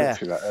 actually. I did look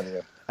through that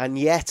earlier. And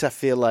yet I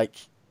feel like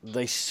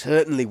they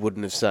certainly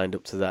wouldn't have signed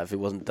up to that if it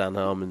wasn't Dan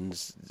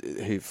Harmon's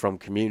from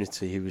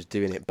Community who was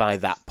doing it by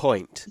that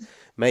point.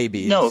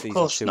 Maybe in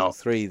season 2 or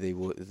 3 they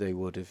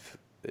would have.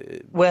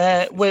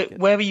 Where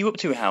are you up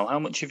to, Hal? How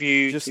much have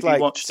you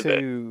watched of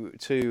it?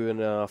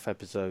 2.5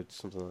 episodes,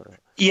 something like that.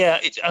 Yeah,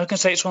 I can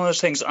say it's one of those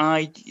things.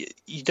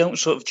 You don't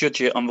sort of judge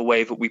it on the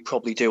way that we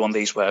probably do on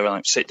these, where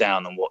I sit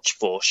down and watch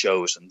 4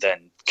 shows and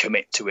then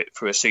commit to it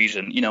for a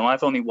season.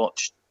 I've only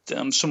watched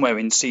somewhere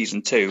in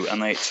season 2,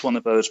 and it's one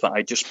of those that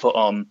I just put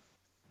on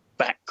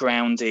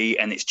backgroundy,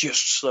 and it's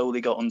just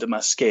slowly got under my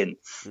skin.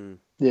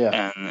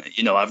 Yeah,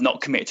 and I've not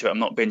committed to it. I'm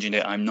not binging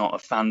it. I'm not a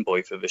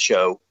fanboy for the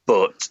show,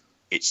 but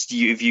if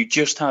you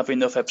just have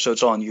enough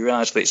episodes on, you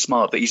realise that it's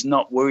smart, that he's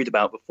not worried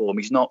about the form.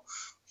 He's not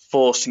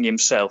forcing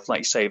himself, like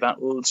you say, that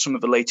some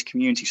of the later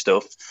Community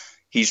stuff,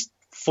 he's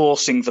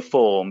forcing the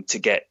form to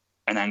get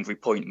an angry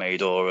point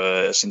made or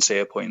a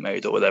sincere point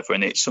made or whatever,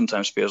 and it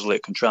sometimes feels a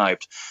little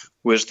contrived.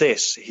 Whereas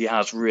this, he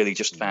has really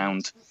just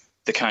found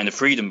the kind of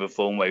freedom of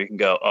form where you can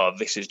go, oh,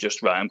 this is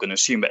just right. I'm going to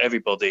assume that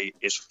everybody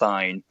is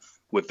fine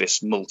with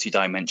this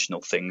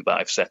multi-dimensional thing that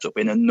I've set up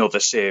in another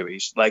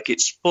series.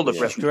 It's full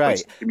of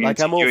references to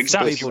Community. I'm all You're for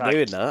exactly people right.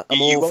 doing that.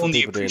 You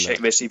only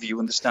appreciate this if you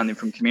understand him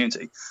from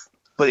Community.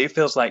 But it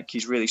feels like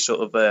he's really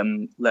sort of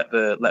let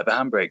the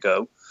handbrake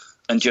go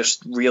and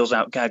just reels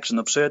out gags and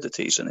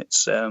absurdities. And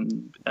it's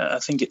I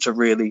think it's a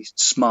really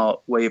smart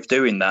way of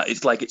doing that.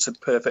 It's it's a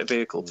perfect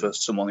vehicle for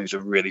someone who's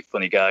a really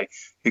funny guy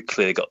who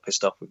clearly got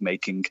pissed off with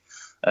making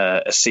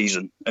a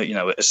season,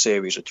 a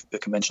series, a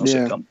conventional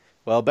sitcom.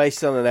 Well,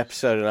 based on an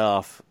episode and a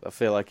half, I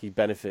feel like he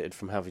benefited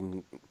from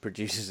having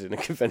producers in a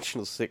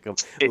conventional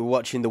sitcom. We're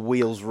watching the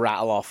wheels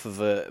rattle off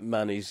of a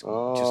man who's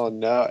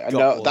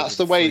that's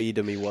the way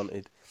freedom he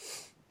wanted.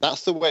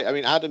 That's the way. I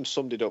mean, Adam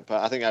summed it up.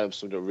 I think Adam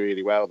summed it up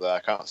really well there.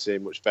 I can't say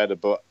much better.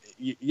 But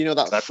you know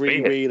that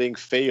freewheeling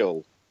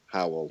feel,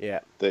 Howell. Yeah.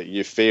 That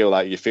you feel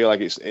like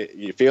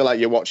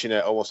you're watching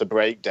almost a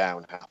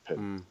breakdown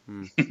happen.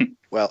 Mm-hmm.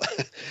 Well,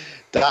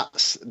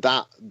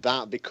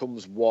 that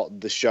becomes what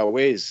the show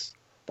is.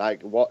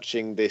 Like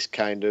watching this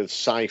kind of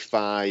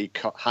sci-fi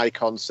high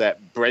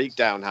concept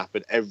breakdown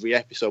happen every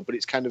episode, but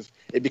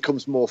it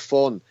becomes more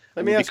fun.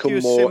 Let me ask you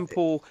a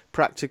simple,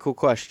 practical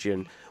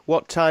question.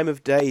 What time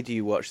of day do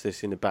you watch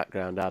this in the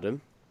background,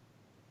 Adam?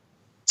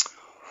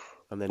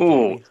 And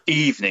then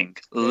evening,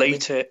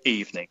 later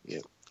evening.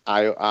 Yeah.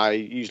 I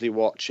usually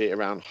watch it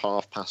around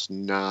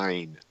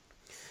 9:30.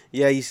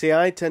 Yeah, you see,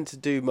 I tend to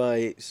do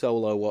my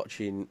solo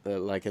watching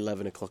like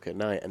 11 o'clock at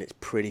night, and it's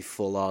pretty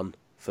full on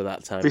for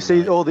that time. You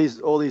see all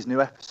these new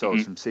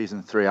episodes from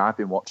season 3. I've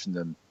been watching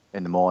them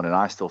in the morning.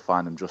 I still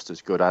find them just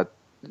as good.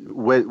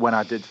 When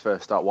I did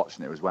first start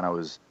watching it was when I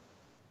was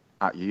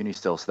at uni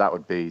still, so that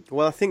would be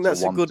I think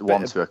that's a good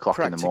bit of 2 o'clock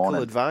in the practical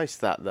morning. advice.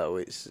 That though,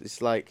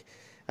 it's like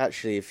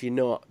actually if you're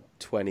not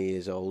 20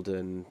 years old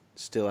and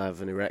still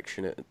have an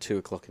erection at 2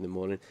 o'clock in the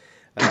morning.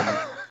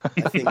 I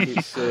think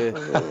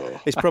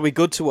it's probably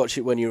good to watch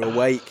it when you're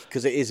awake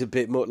because it is a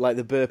bit more like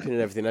the burping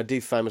and everything. I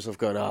do find myself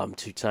going, I'm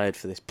too tired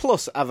for this.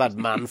 Plus, I've had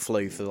man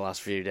flu for the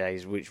last few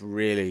days, which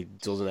really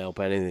doesn't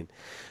help anything.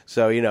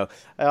 So,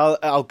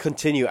 I'll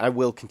continue. I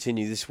will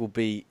continue. This will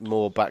be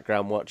more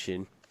background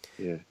watching.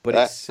 Yeah, but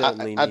it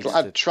certainly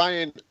I'd try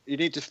and you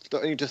need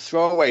to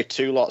throw away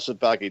 2 lots of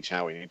baggage,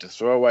 Howie. You need to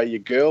throw away your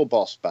girl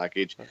boss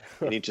baggage.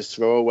 You need to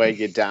throw away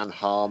your Dan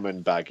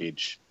Harmon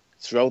baggage.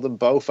 Throw them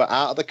both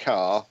out of the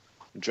car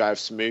and drive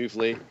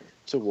smoothly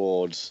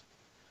towards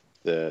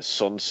the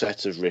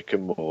sunset of Rick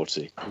and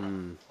Morty.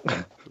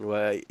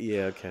 Well,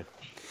 yeah, okay.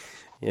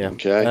 Yeah.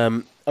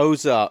 Okay.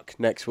 Ozark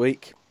next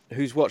week.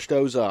 Who's watched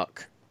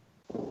Ozark?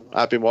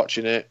 I've been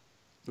watching it.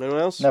 No one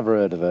else? Never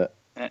heard of it.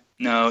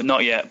 No,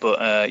 not yet, but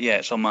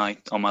it's on my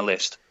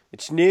list.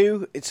 It's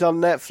new. It's on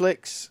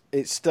Netflix.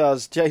 It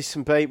stars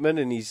Jason Bateman,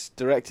 and he's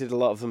directed a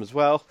lot of them as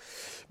well.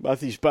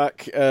 Matthew's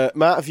back.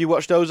 Matt, have you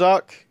watched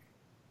Ozark?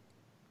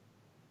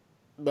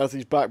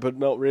 Matthew's back, but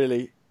not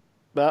really.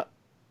 Matt?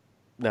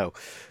 No.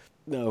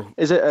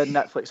 Is it a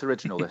Netflix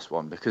original, this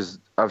one? Because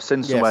I've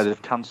seen somewhere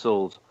they've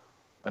cancelled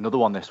another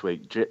one this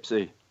week,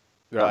 Gypsy.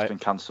 Right. That's been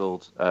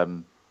cancelled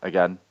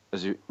again.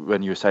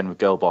 When you were saying with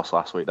Girl Boss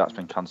last week, that's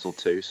been cancelled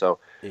too. So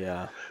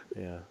Yeah.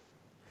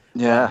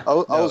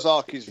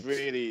 Ozark is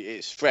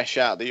it's fresh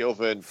out the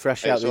oven.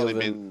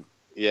 And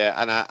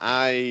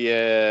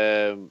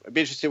it'd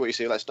be interesting to see what you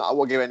see. I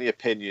won't give any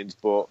opinions,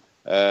 but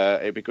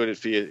it'd be good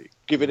for you.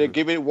 Give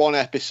it one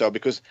episode,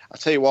 because I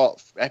tell you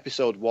what,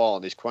 episode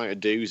 1 is quite a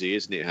doozy,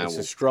 isn't it, Howell? It's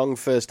a strong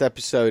first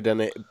episode,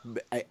 and it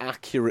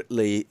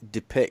accurately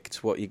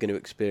depicts what you're going to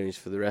experience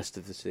for the rest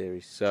of the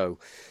series. So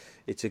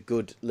it's a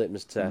good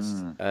litmus test.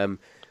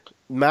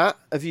 Matt,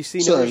 have you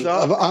seen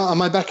Ozark?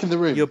 Am I back in the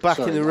room? You're back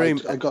in the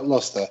room. I got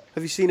lost there.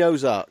 Have you seen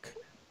Ozark?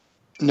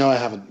 No, I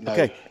haven't. No.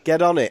 Okay,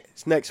 get on it.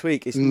 It's next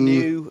week. It's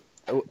new.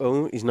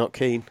 Oh, he's not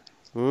keen.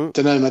 Don't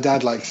know. My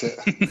dad likes it.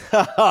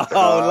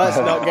 Let's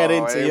not get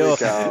into your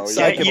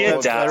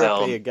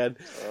psychotherapy again.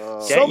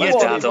 Get your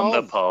dad on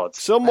the pod.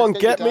 Someone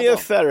get me a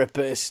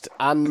therapist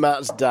and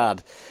Matt's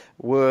dad.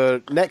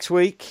 We're next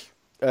week.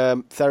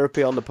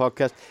 Therapy on the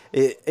podcast.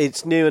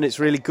 It's new and it's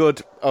really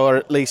good, or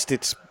at least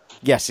it's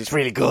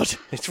really good.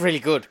 It's really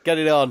good. Get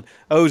it on.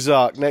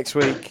 Ozark next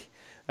week.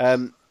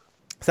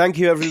 Thank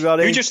you,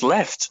 everybody. Who just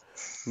left?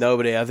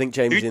 Nobody. I think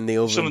James is in the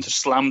oven. Someone just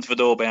slammed the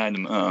door behind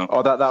him.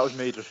 Oh, that was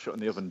me just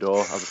shutting the oven door.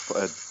 I just put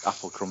an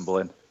apple crumble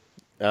in.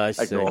 I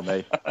see. Ignore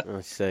me.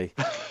 I see.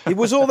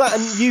 Was all that a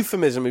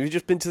euphemism? Have you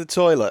just been to the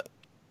toilet?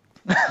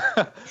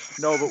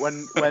 No, but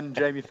when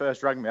Jamie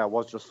first rang me, I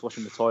was just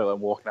flushing the toilet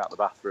and walking out the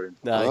bathroom.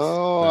 Nice.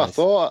 Oh, nice.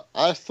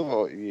 I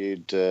thought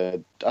you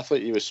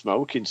were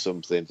smoking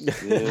something.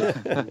 Yeah.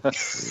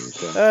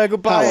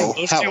 Goodbye.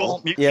 Those two are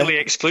mutually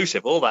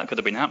exclusive. All that could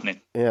have been happening.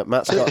 Yeah,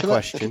 Matt's got a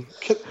question.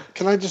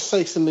 Can I just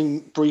say something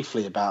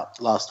briefly about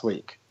last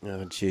week?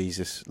 Oh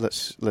Jesus!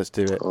 Let's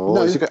do it. Oh,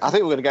 no, I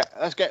think we're going to get.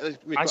 I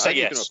say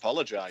yes. Going to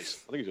apologise.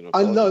 I think he's going to.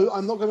 I know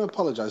I'm not going to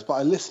apologise, but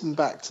I listened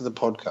back to the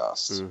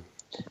podcast,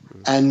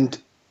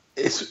 and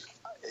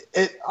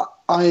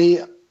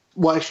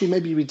well, actually,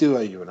 maybe we do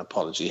owe you an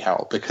apology,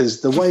 Hal, because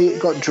the way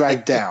it got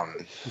dragged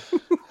down,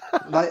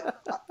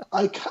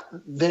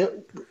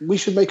 we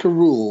should make a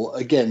rule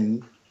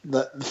again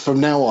that from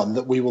now on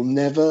that we will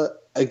never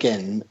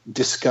again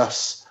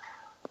discuss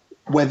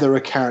whether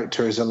a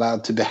character is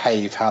allowed to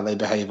behave how they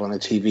behave on a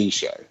TV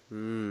show.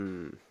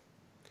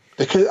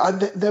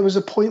 Because there was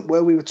a point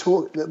where we were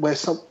talking,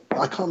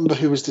 I can't remember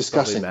who was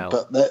discussing,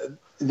 but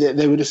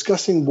they were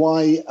discussing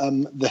why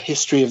the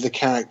history of the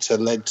character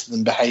led to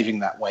them behaving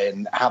that way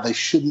and how they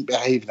shouldn't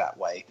behave that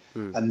way,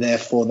 and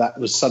therefore that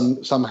was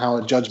somehow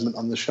a judgment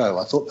on the show.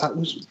 I thought that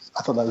was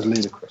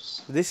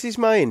ludicrous. This is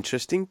my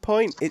interesting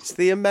point. It's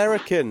the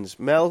Americans,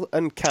 Mel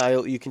and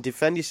Kyle. You can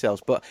defend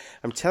yourselves, but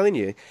I'm telling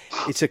you,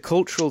 it's a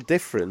cultural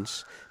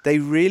difference. They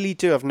really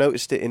do. I've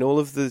noticed it in all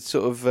of the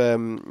sort of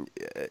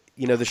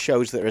the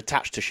shows that are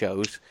attached to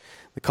shows,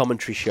 the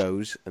commentary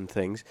shows and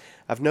things.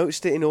 I've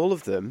noticed it in all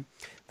of them.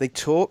 They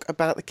talk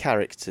about the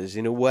characters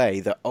in a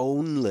way that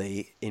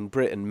only in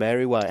Britain,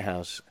 Mary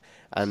Whitehouse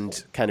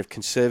and kind of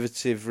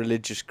conservative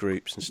religious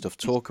groups and stuff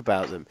talk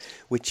about them,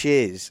 which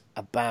is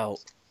about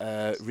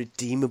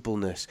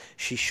redeemableness.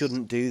 She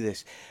shouldn't do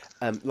this.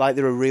 Like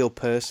they're a real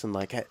person.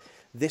 Like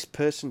this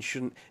person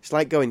shouldn't. It's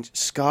like going,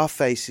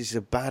 Scarface is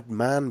a bad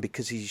man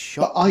because he's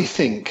shot. But I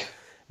think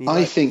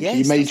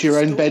you made your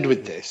own bed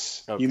with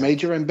this. Okay. You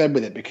made your own bed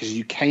with it because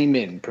you came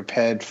in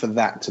prepared for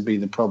that to be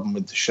the problem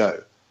with the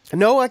show.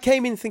 No, I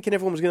came in thinking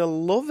everyone was going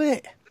to love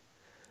it.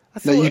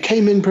 You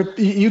came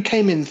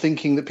in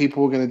thinking that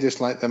people were going to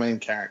dislike the main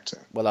character.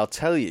 Well, I'll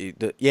tell you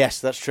that yes,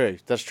 that's true.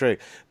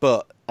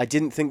 But I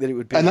didn't think that it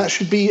would be, and that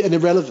should be an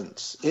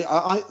irrelevance.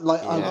 I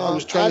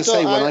was trying to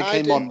say when I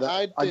came on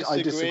that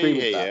I disagree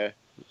with that.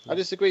 I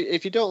disagree.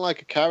 If you don't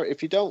like a character,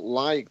 if you don't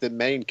like the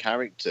main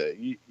character,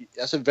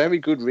 that's a very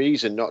good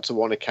reason not to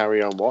want to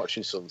carry on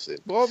watching something.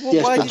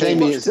 Yes, but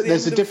Jamie,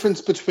 there's a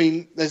difference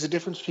between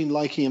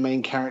liking a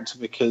main character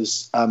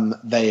because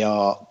they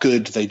are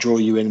good, they draw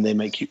you in, and they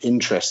make you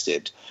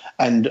interested,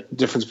 and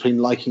difference between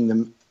liking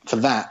them for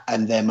that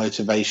and their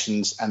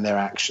motivations and their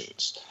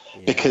actions.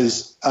 Yeah.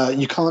 Because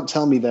you can't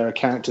tell me there are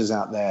characters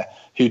out there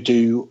who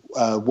do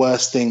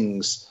worse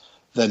things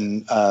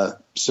than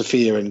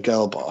Sophia and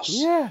Girl Boss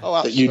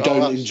that you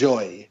don't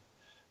enjoy,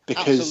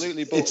 because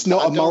it's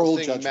not a moral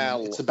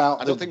judgment. It's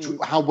about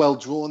how well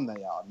drawn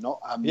they are,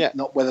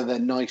 not whether they're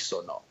nice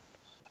or not,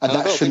 and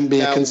that shouldn't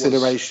be a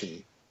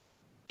consideration.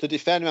 To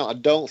defend Mel, I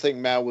don't think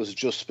Mel was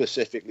just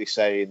specifically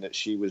saying that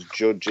she was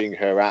judging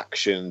her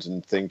actions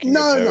and thinking.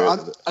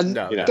 Don't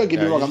get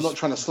me wrong. I'm not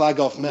trying to slag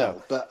off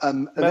Mel, but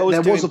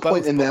there was a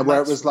point in there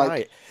where it was like.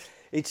 Right.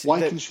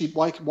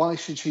 Why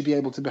should she be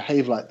able to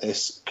behave like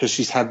this? Because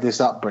she's had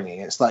this upbringing.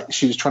 It's like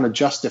she was trying to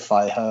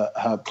justify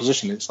her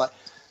position. It's like,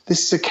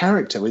 this is a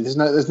character.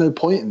 There's no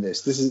point in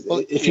this. This is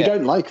if you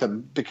don't like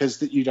them because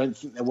that you don't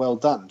think they're well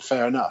done.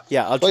 Fair enough.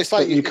 Yeah,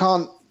 you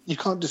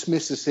can't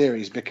dismiss a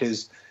series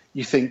because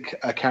you think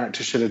a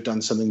character should have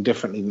done something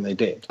differently than they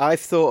did.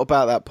 I've thought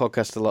about that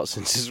podcast a lot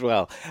since as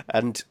well,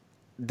 and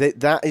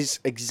that is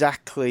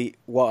exactly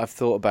what I've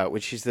thought about.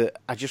 Which is that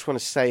I just want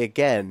to say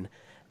again.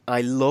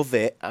 I love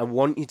it. I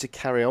want you to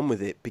carry on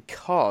with it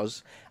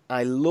because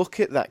I look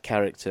at that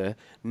character,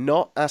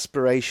 not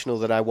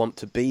aspirational that I want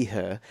to be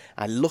her.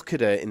 I look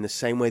at her in the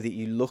same way that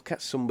you look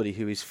at somebody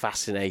who is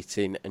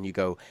fascinating and you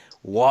go,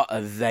 what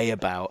are they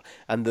about?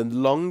 And the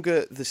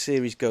longer the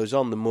series goes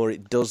on, the more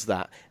it does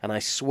that. And I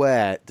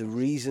swear the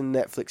reason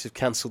Netflix have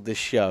cancelled this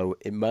show,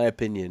 in my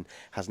opinion,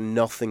 has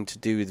nothing to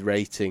do with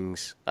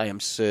ratings. I am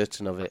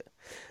certain of it.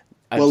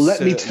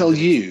 Let me tell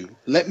you,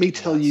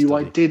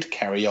 I did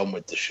carry on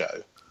with the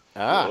show.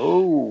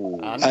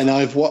 And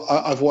I've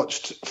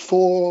watched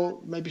 4,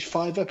 maybe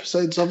 5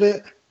 episodes of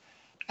it,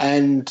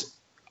 and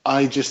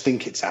I just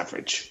think it's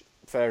average.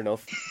 Fair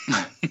enough.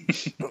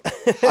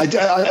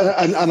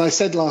 I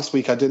said last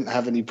week I didn't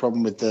have any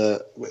problem with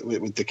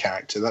the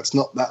character.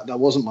 That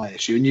wasn't my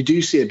issue. And you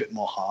do see a bit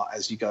more heart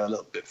as you go a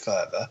little bit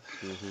further,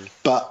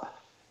 but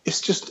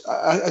it's just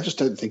I just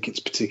don't think it's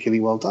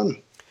particularly well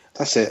done.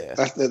 That's it.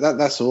 Yeah.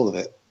 That's all of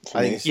it.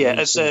 I think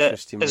it's an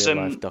interesting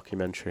real-life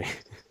documentary.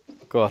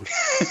 Go on.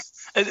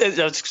 I was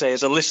going to say,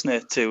 as a listener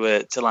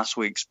to last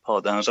week's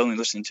pod, and I was only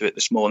listening to it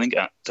this morning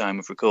at time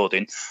of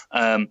recording,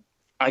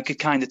 I could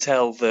kind of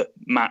tell that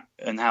Matt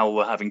and Hal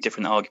were having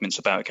different arguments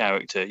about a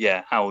character.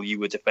 Yeah, Hal, you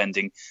were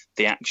defending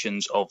the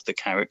actions of the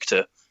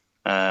character,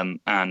 and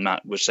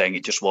Matt was saying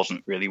it just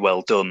wasn't really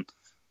well done.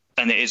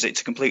 And it's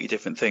a completely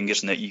different thing,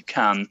 isn't it? You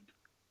can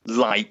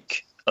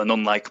like an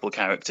unlikable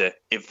character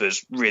if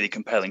there's really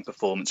compelling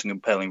performance and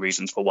compelling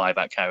reasons for why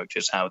that character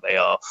is how they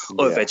are,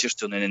 or if they're just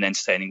done in an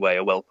entertaining way,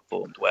 a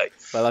well-performed way.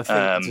 Well, I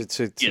think it's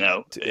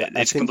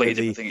a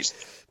completely different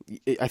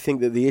thing. I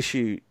think that the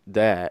issue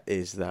there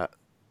is that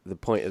the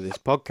point of this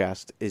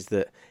podcast is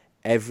that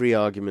every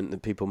argument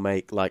that people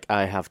make, like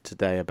I have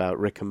today about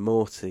Rick and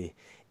Morty,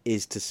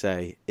 is to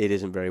say it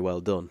isn't very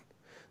well done.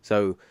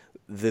 So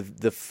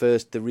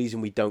the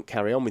reason we don't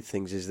carry on with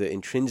things is that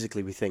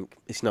intrinsically we think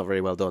it's not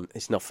very well done.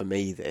 It's not for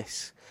me,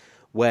 this.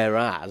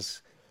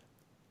 Whereas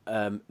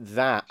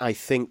that, I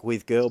think,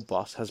 with Girl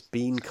Boss has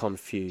been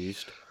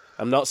confused.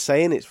 I'm not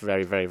saying it's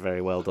very, very,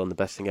 very well done, the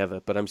best thing ever,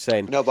 but I'm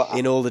saying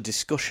in all the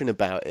discussion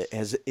about it,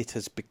 it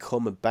has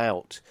become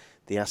about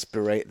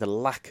the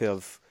lack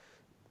of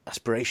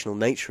aspirational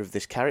nature of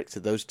this character.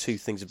 Those two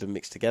things have been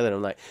mixed together. And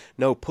I'm like,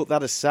 no, put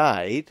that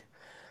aside.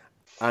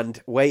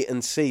 And wait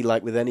and see,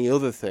 like with any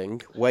other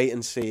thing, wait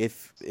and see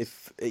if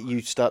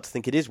you start to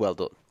think it is well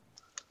done.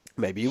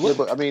 Maybe you would.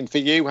 Yeah, but I mean, for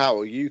you,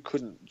 Howell,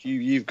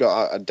 you've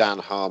got a Dan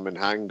Harmon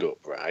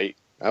hang-up, right?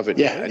 Haven't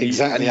you? Yeah,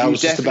 exactly. I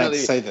was just about to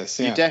say this.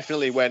 Yeah. You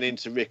definitely went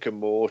into Rick and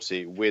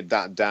Morty with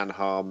that Dan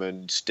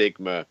Harmon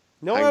stigma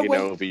No, hanging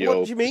over your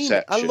what do you mean?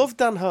 perception. I love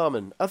Dan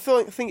Harmon. I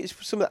think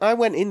it's something. I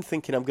went in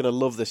thinking I'm going to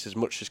love this as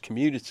much as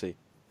Community.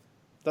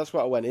 That's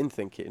what I went in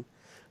thinking.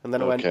 And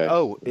then I went,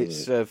 oh,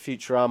 it's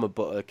Futurama,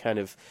 but a kind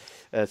of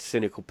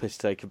cynical piss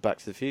take of Back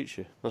to the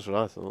Future. That's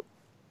what I thought.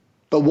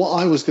 But what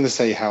I was going to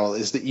say, Howell,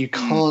 is that you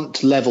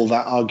can't level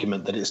that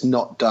argument that it's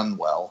not done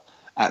well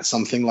at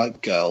something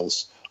like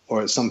Girls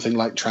or at something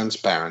like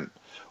Transparent,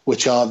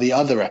 which are the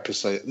other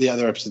episodes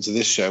of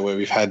this show where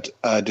we've had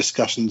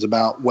discussions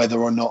about whether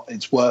or not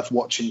it's worth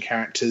watching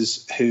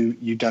characters who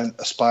you don't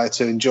aspire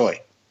to enjoy.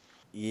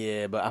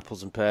 Yeah, but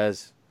apples and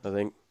pears, I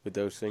think, with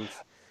those things.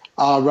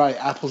 Right,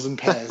 apples and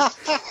pears.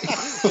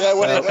 Yeah,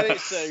 when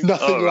it's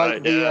nothing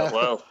like the.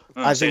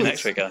 Well, see you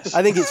next week, guys.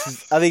 I think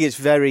it's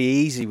very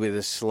easy with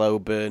a slow,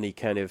 burny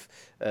kind of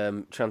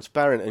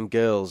Transparent, and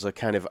Girls are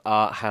kind of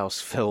art house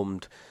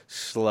filmed,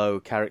 slow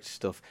character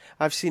stuff.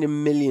 I've seen a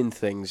million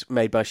things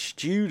made by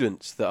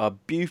students that are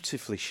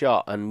beautifully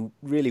shot and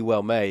really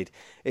well made.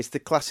 It's the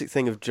classic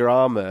thing of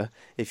drama.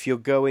 If you're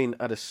going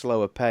at a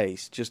slower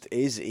pace, just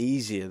is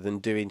easier than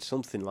doing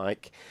something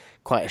like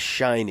quite a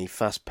shiny,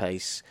 fast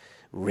pace,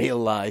 real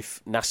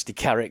life, nasty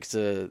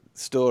character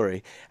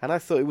story. And I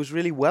thought it was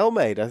really well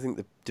made. I think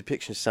the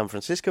depiction of San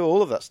Francisco,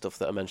 all of that stuff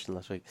that I mentioned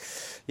last week,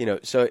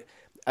 so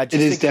it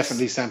is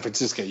definitely San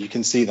Francisco. You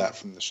can see that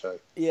from the show.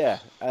 Yeah,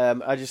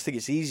 I just think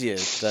it's easier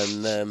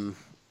than.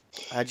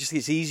 I just think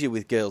it's easier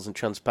with Girls and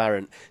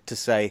Transparent to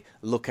say,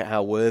 "Look at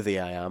how worthy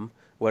I am."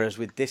 Whereas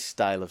with this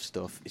style of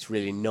stuff, it's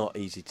really not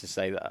easy to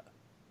say that.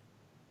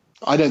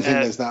 I don't think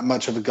there's that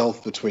much of a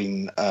gulf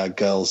between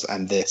Girls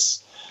and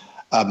this,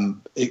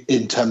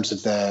 in terms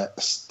of their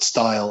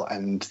style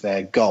and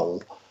their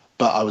goal.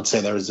 But I would say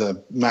there is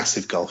a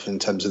massive gulf in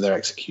terms of their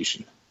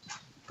execution.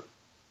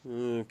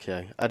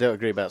 Okay, I don't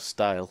agree about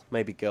style.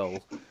 Maybe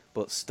goal,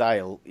 but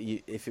style.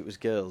 If it was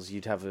Girls,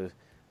 you'd have a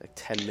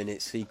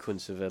 10-minute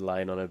sequence of her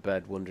lying on her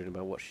bed wondering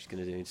about what she's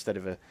going to do instead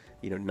of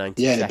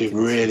 90 Yeah, seconds. it'd be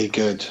really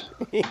good.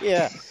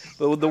 Yeah,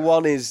 but the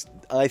one is,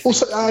 I think...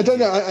 Also, I don't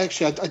know. I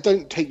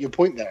don't take your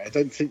point there. I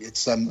don't think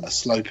it's a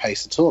slow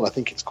pace at all. I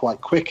think it's quite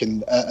quick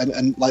and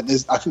like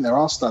I think there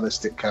are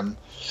stylistic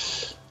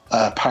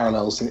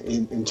parallels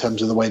in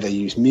terms of the way they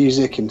use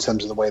music, in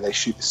terms of the way they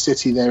shoot the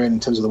city they're in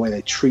terms of the way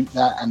they treat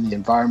that and the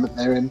environment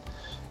they're in,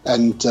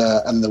 and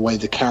the way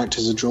the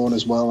characters are drawn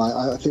as well.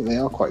 I think they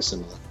are quite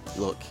similar.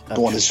 Look,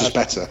 one is just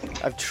better.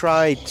 I've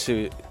tried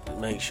to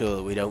make sure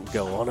that we don't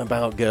go on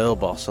about Girl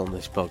Boss on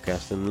this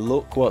podcast, and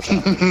look what's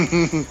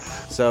happening.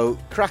 So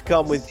crack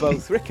on with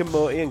both Rick and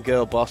Morty and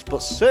Girl Boss,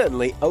 but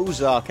certainly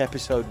Ozark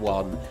episode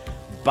 1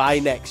 by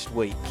next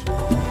week.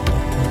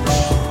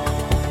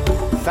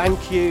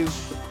 Thank you,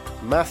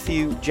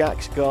 Matthew,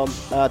 Jack's gone,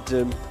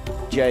 Adam,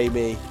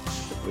 Jamie.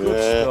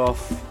 Good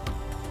stuff.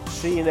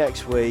 See you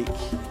next week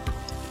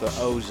for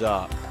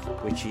Ozark,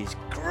 which is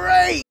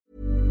great.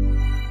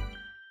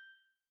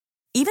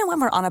 Even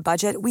when we're on a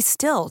budget, we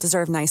still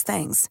deserve nice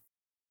things.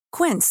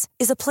 Quince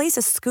is a place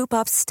to scoop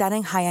up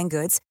stunning high-end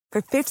goods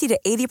for 50 to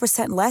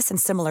 80% less than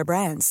similar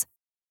brands.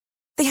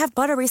 They have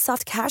buttery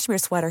soft cashmere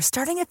sweaters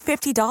starting at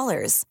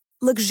 $50,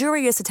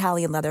 luxurious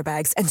Italian leather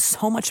bags, and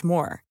so much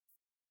more.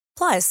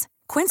 Plus,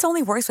 Quince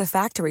only works with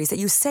factories that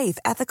use safe,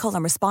 ethical,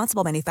 and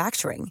responsible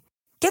manufacturing.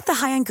 Get the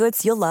high-end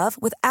goods you'll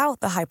love without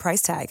the high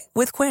price tag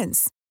with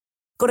Quince.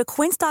 Go to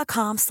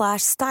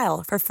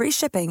quince.com/style for free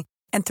shipping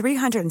and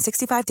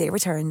 365-day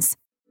returns.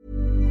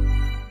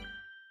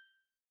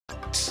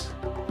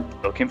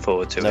 Looking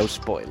forward to it. No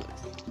spoilers.